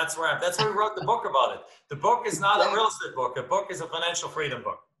 that's where we wrote the book about it. The book is not a real estate book. The book is a financial freedom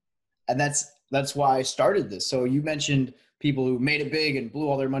book. And that's why I started this. So you mentioned people who made it big and blew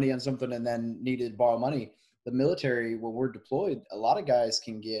all their money on something and then needed to borrow money. The military, when we're deployed, a lot of guys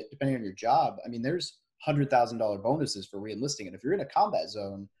can get, depending on your job, I mean, there's $100,000 bonuses for re-enlisting. And if you're in a combat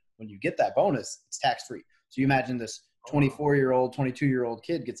zone, when you get that bonus, it's tax-free. So you imagine this 24-year-old, 22-year-old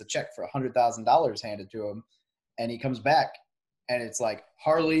kid gets a check for $100,000 handed to him, and he comes back, and it's like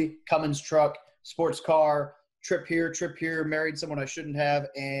Harley, Cummins truck, sports car, trip here, married someone I shouldn't have,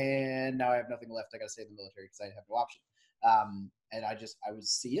 and now I have nothing left. I got to stay in the military because I have no option. And I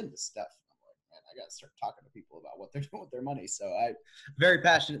was seeing this stuff. I'm like, man, I got to start talking to people about what they're doing with their money. So I'm very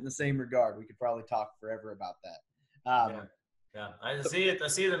passionate in the same regard. We could probably talk forever about that. Yeah. I see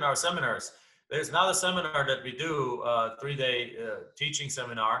it in our seminars. There's another seminar that we do, 3-day teaching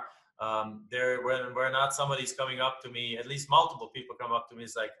seminar. Where not somebody's coming up to me, at least multiple people come up to me.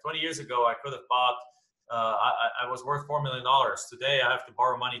 It's like 20 years ago, I could have bought, I was worth $4 million. Today, I have to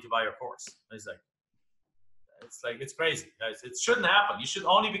borrow money to buy your course. And it's crazy, guys. It shouldn't happen. You should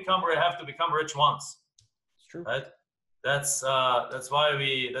only have to become rich once. true. Right? That's why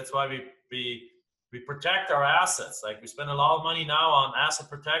we protect our assets. Like we spend a lot of money now on asset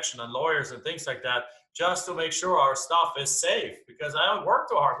protection and lawyers and things like that, just to make sure our stuff is safe. Because I don't work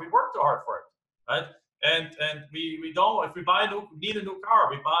too hard. We work too hard for it, right? And we don't. If we need a new car,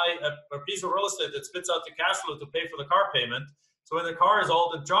 we buy a piece of real estate that spits out the cash flow to pay for the car payment. So when the car is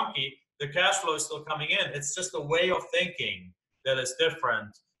old and junky, the cash flow is still coming in. It's just a way of thinking that is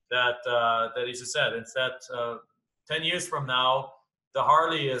different. That as you said, it's that 10 years from now, the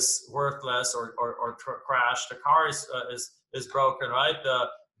Harley is worthless or crashed. The car is broken, right?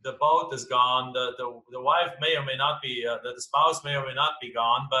 The boat is gone. The wife may or may not be. The spouse may or may not be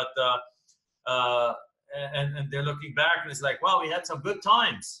gone. But and they're looking back and it's like, well, we had some good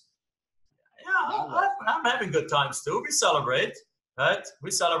times. Yeah, I'm having good times too. We celebrate, right?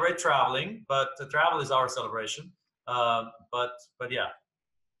 We celebrate traveling, but travel is our celebration. But yeah,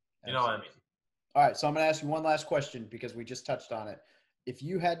 you know what I mean. All right, so I'm going to ask you one last question because we just touched on it. If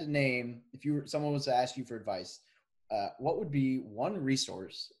you had to name, someone was to ask you for advice, what would be one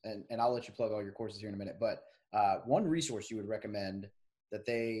resource, and I'll let you plug all your courses here in a minute, but one resource you would recommend that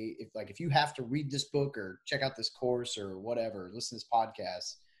if you have to read this book or check out this course or whatever, listen to this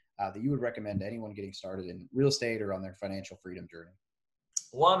podcast, that you would recommend to anyone getting started in real estate or on their financial freedom journey?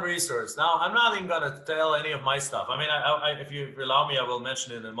 One resource. Now, I'm not even going to tell any of my stuff. I mean, if you allow me, I will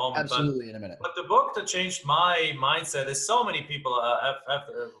mention it in a moment. Absolutely, in a minute. But the book that changed my mindset is so many people have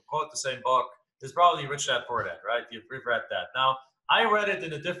quote the same book. It's probably Rich Dad Poor Dad, right? You've read that. Now, I read it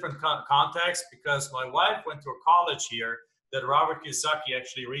in a different context because my wife went to a college here that Robert Kiyosaki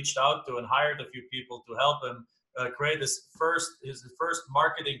actually reached out to and hired a few people to help him create his first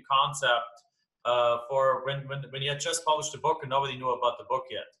marketing concept for when he had just published a book and nobody knew about the book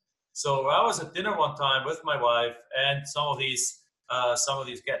yet. So I was at dinner one time with my wife and some of these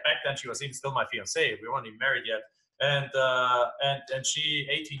back then she was even still my fiancée. We weren't even married yet. And she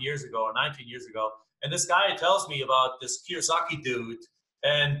 18 years ago or 19 years ago. And this guy tells me about this Kiyosaki dude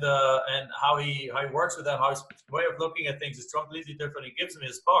and how he works with them, how his way of looking at things is completely different. He gives me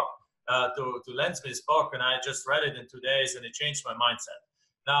his book to lend me his book, and I just read it in 2 days, and it changed my mindset.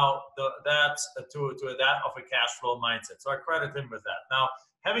 Now that's to that of a cash flow mindset. So I credit him with that. Now,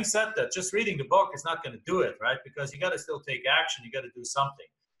 having said that, just reading the book is not going to do it, right? Because you got to still take action. You got to do something.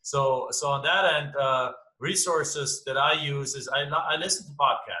 So on that end, resources that I use is I listen to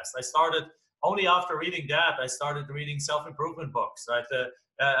podcasts. I started only after reading that. I started reading self-improvement books, right?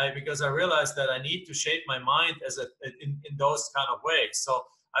 Because I realized that I need to shape my mind in those kind of ways. So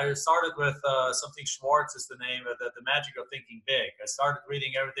I started with something Schwartz is the name of the magic of thinking big. I started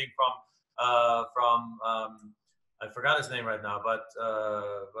reading everything from I forgot his name right now, but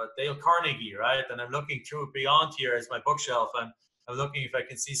Dale Carnegie, right? And I'm looking through beyond here as my bookshelf. I'm looking if I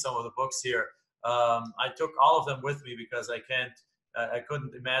can see some of the books here. I took all of them with me because I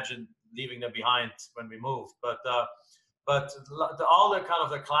couldn't imagine leaving them behind when we moved. But all the kind of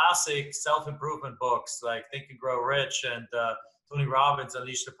the classic self-improvement books like Think and Grow Rich and Tony Robbins,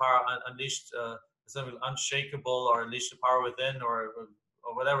 something Unshakable or Unleash the Power Within or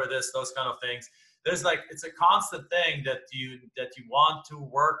whatever it is, those kind of things. There's it's a constant thing that you want to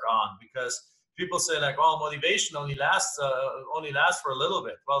work on, because people say like, well, motivation only lasts for a little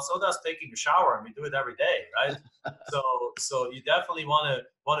bit. Well, so does taking a shower, and we do it every day, right? so you definitely want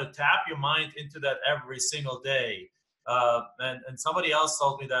to tap your mind into that every single day. And somebody else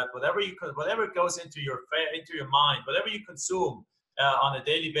told me that whatever goes into your mind, whatever you consume on a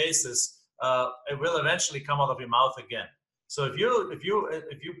daily basis, it will eventually come out of your mouth again. So if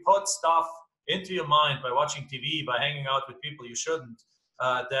you put stuff into your mind by watching TV, by hanging out with people you shouldn't,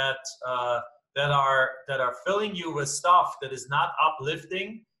 that are filling you with stuff that is not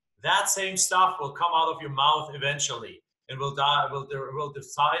uplifting, that same stuff will come out of your mouth eventually and will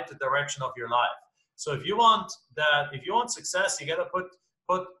decide the direction of your life. So if you want success, you got to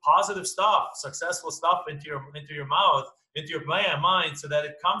put positive stuff, successful stuff into your mouth, into your mind, so that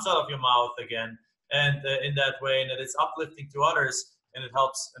it comes out of your mouth again, and in that way, and that it's uplifting to others, and it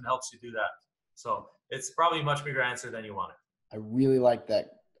helps you do that. So it's probably a much bigger answer than you wanted. I really like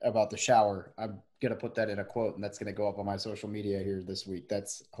that about the shower. I'm gonna put that in a quote, and that's gonna go up on my social media here this week.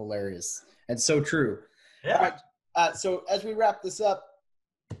 That's hilarious and so true. Yeah. All right. So as we wrap this up,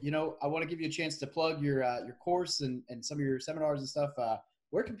 I want to give you a chance to plug your course and some of your seminars and stuff.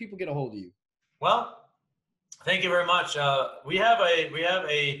 Where can people get a hold of you? Well, thank you very much. We have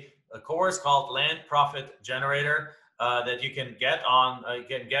a course called Land Profit Generator that you can get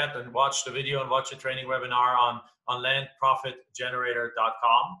and watch the video and watch the training webinar on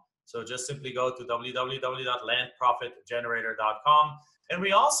landprofitgenerator.com. So just simply go to www.landprofitgenerator.com. And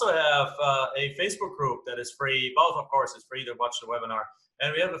we also have a Facebook group that is free. Both, of course, is free to watch the webinar.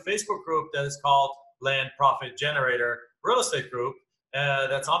 And we have a Facebook group that is called Land Profit Generator Real Estate Group.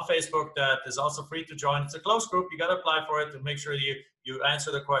 That's on Facebook. That is also free to join. It's a closed group. You got to apply for it to make sure you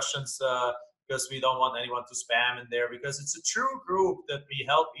answer the questions because we don't want anyone to spam in there, because it's a true group that we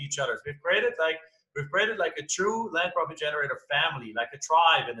help each other. We've created like a true Land Profit Generator family, like a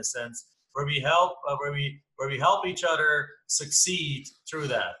tribe in a sense, where we help each other succeed through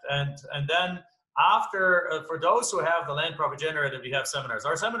that. And then after, for those who have the Land Profit Generator, we have seminars.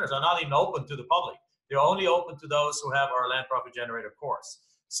 Our seminars are not even open to the public. They're only open to those who have our Land Profit Generator course.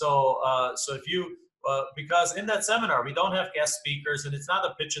 So if you, because in that seminar, we don't have guest speakers, and it's not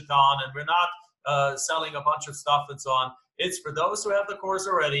a pitch-a-thon, and we're not selling a bunch of stuff and so on. It's for those who have the course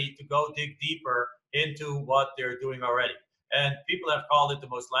already to go dig deeper into what they're doing already. And people have called it the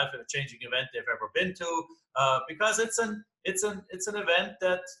most life-changing event they've ever been to, because it's an event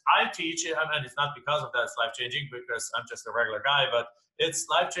that I teach. I mean, it's not because of that it's life-changing, because I'm just a regular guy, but it's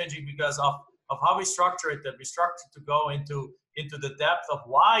life-changing because of how we structure it, that we structure to go into the depth of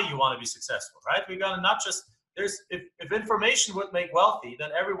why you want to be successful, right? We got to not just, if information would make wealthy,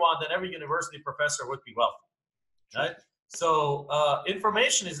 then every university professor would be wealthy, right? So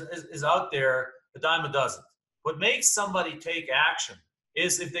information is out there a dime a dozen. What makes somebody take action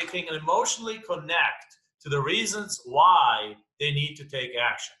is if they can emotionally connect to the reasons why they need to take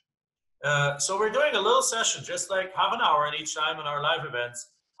action. So we're doing a little session, just like half an hour in each time in our live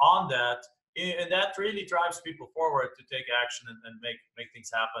events on that. And that really drives people forward to take action and make things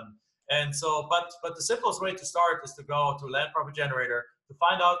happen. And so, but the simplest way to start is to go to Land Profit Generator to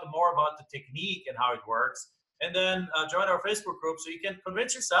find out more about the technique and how it works. And then join our Facebook group so you can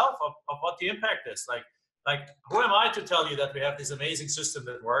convince yourself of what the impact is. Like, who am I to tell you that we have this amazing system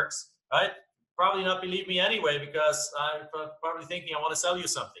that works, right? Probably not believe me anyway, because I'm probably thinking I want to sell you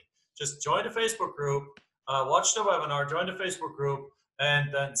something. Just join the Facebook group, watch the webinar, join the Facebook group,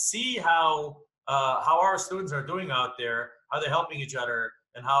 and then see how our students are doing out there, how they're helping each other,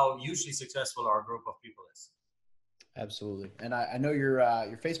 and how hugely successful our group of people is. Absolutely. And I know your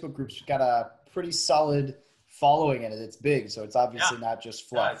Facebook group's got a pretty solid following in it. It's big, so it's obviously not just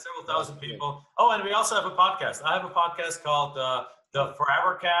fluff. Yeah, it's several thousand people. Oh, and we also have a podcast. I have a podcast called the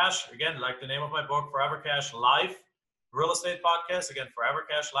Forever Cash. Again, like the name of my book, Forever Cash Life Real Estate Podcast. Again, Forever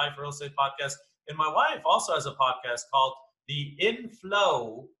Cash Life Real Estate Podcast. And my wife also has a podcast called the In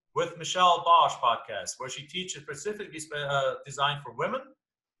Flow with Michelle Bosch podcast, where she teaches specifically designed for women.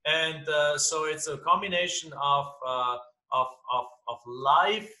 And so it's a combination of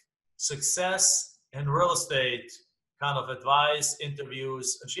life, success, and real estate kind of advice,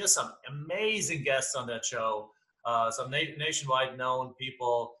 interviews. And she has some amazing guests on that show, some nationwide known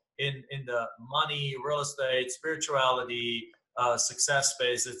people in the money, real estate, spirituality, success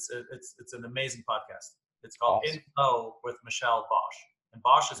space. It's an amazing podcast. It's called awesome. Info with Michelle Bosch, and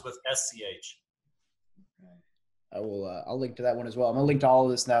Bosch is with SCH. I will. I'll link to that one as well. I'm gonna link to all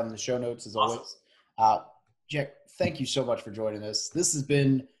of this now in the show notes as awesome. Always. Jack, thank you so much for joining us. This has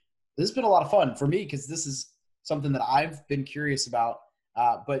been a lot of fun for me because this is something that I've been curious about.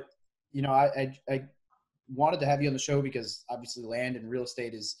 But you know, I wanted to have you on the show because obviously land and real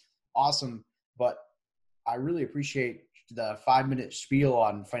estate is awesome. But I really appreciate the 5-minute spiel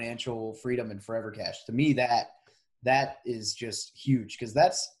on financial freedom and forever cash. To me, that is just huge, because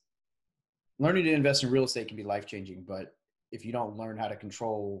that's learning to invest in real estate can be life-changing, but if you don't learn how to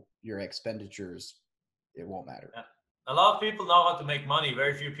control your expenditures, it won't matter. Yeah. A lot of people know how to make money.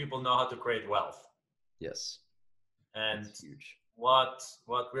 Very few people know how to create wealth. Yes. And that's huge. What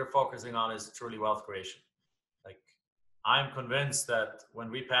we're focusing on is truly wealth creation. Like, I'm convinced that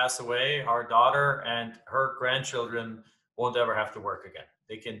when we pass away, our daughter and her grandchildren won't ever have to work again.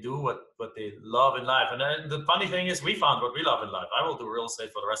 They can do what they love in life. And then the funny thing is, we found what we love in life. I will do real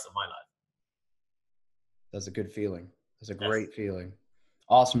estate for the rest of my life. That's a good feeling. That's a great feeling.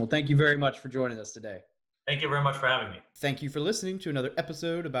 Awesome. Well, thank you very much for joining us today. Thank you very much for having me. Thank you for listening to another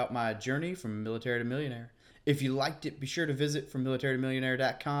episode about my journey from military to millionaire. If you liked it, be sure to visit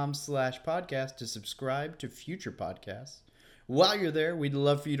FromMilitaryToMillionaire.com/podcast to subscribe to future podcasts. While you're there, we'd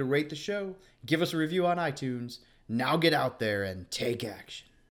love for you to rate the show, give us a review on iTunes. Now get out there and take action.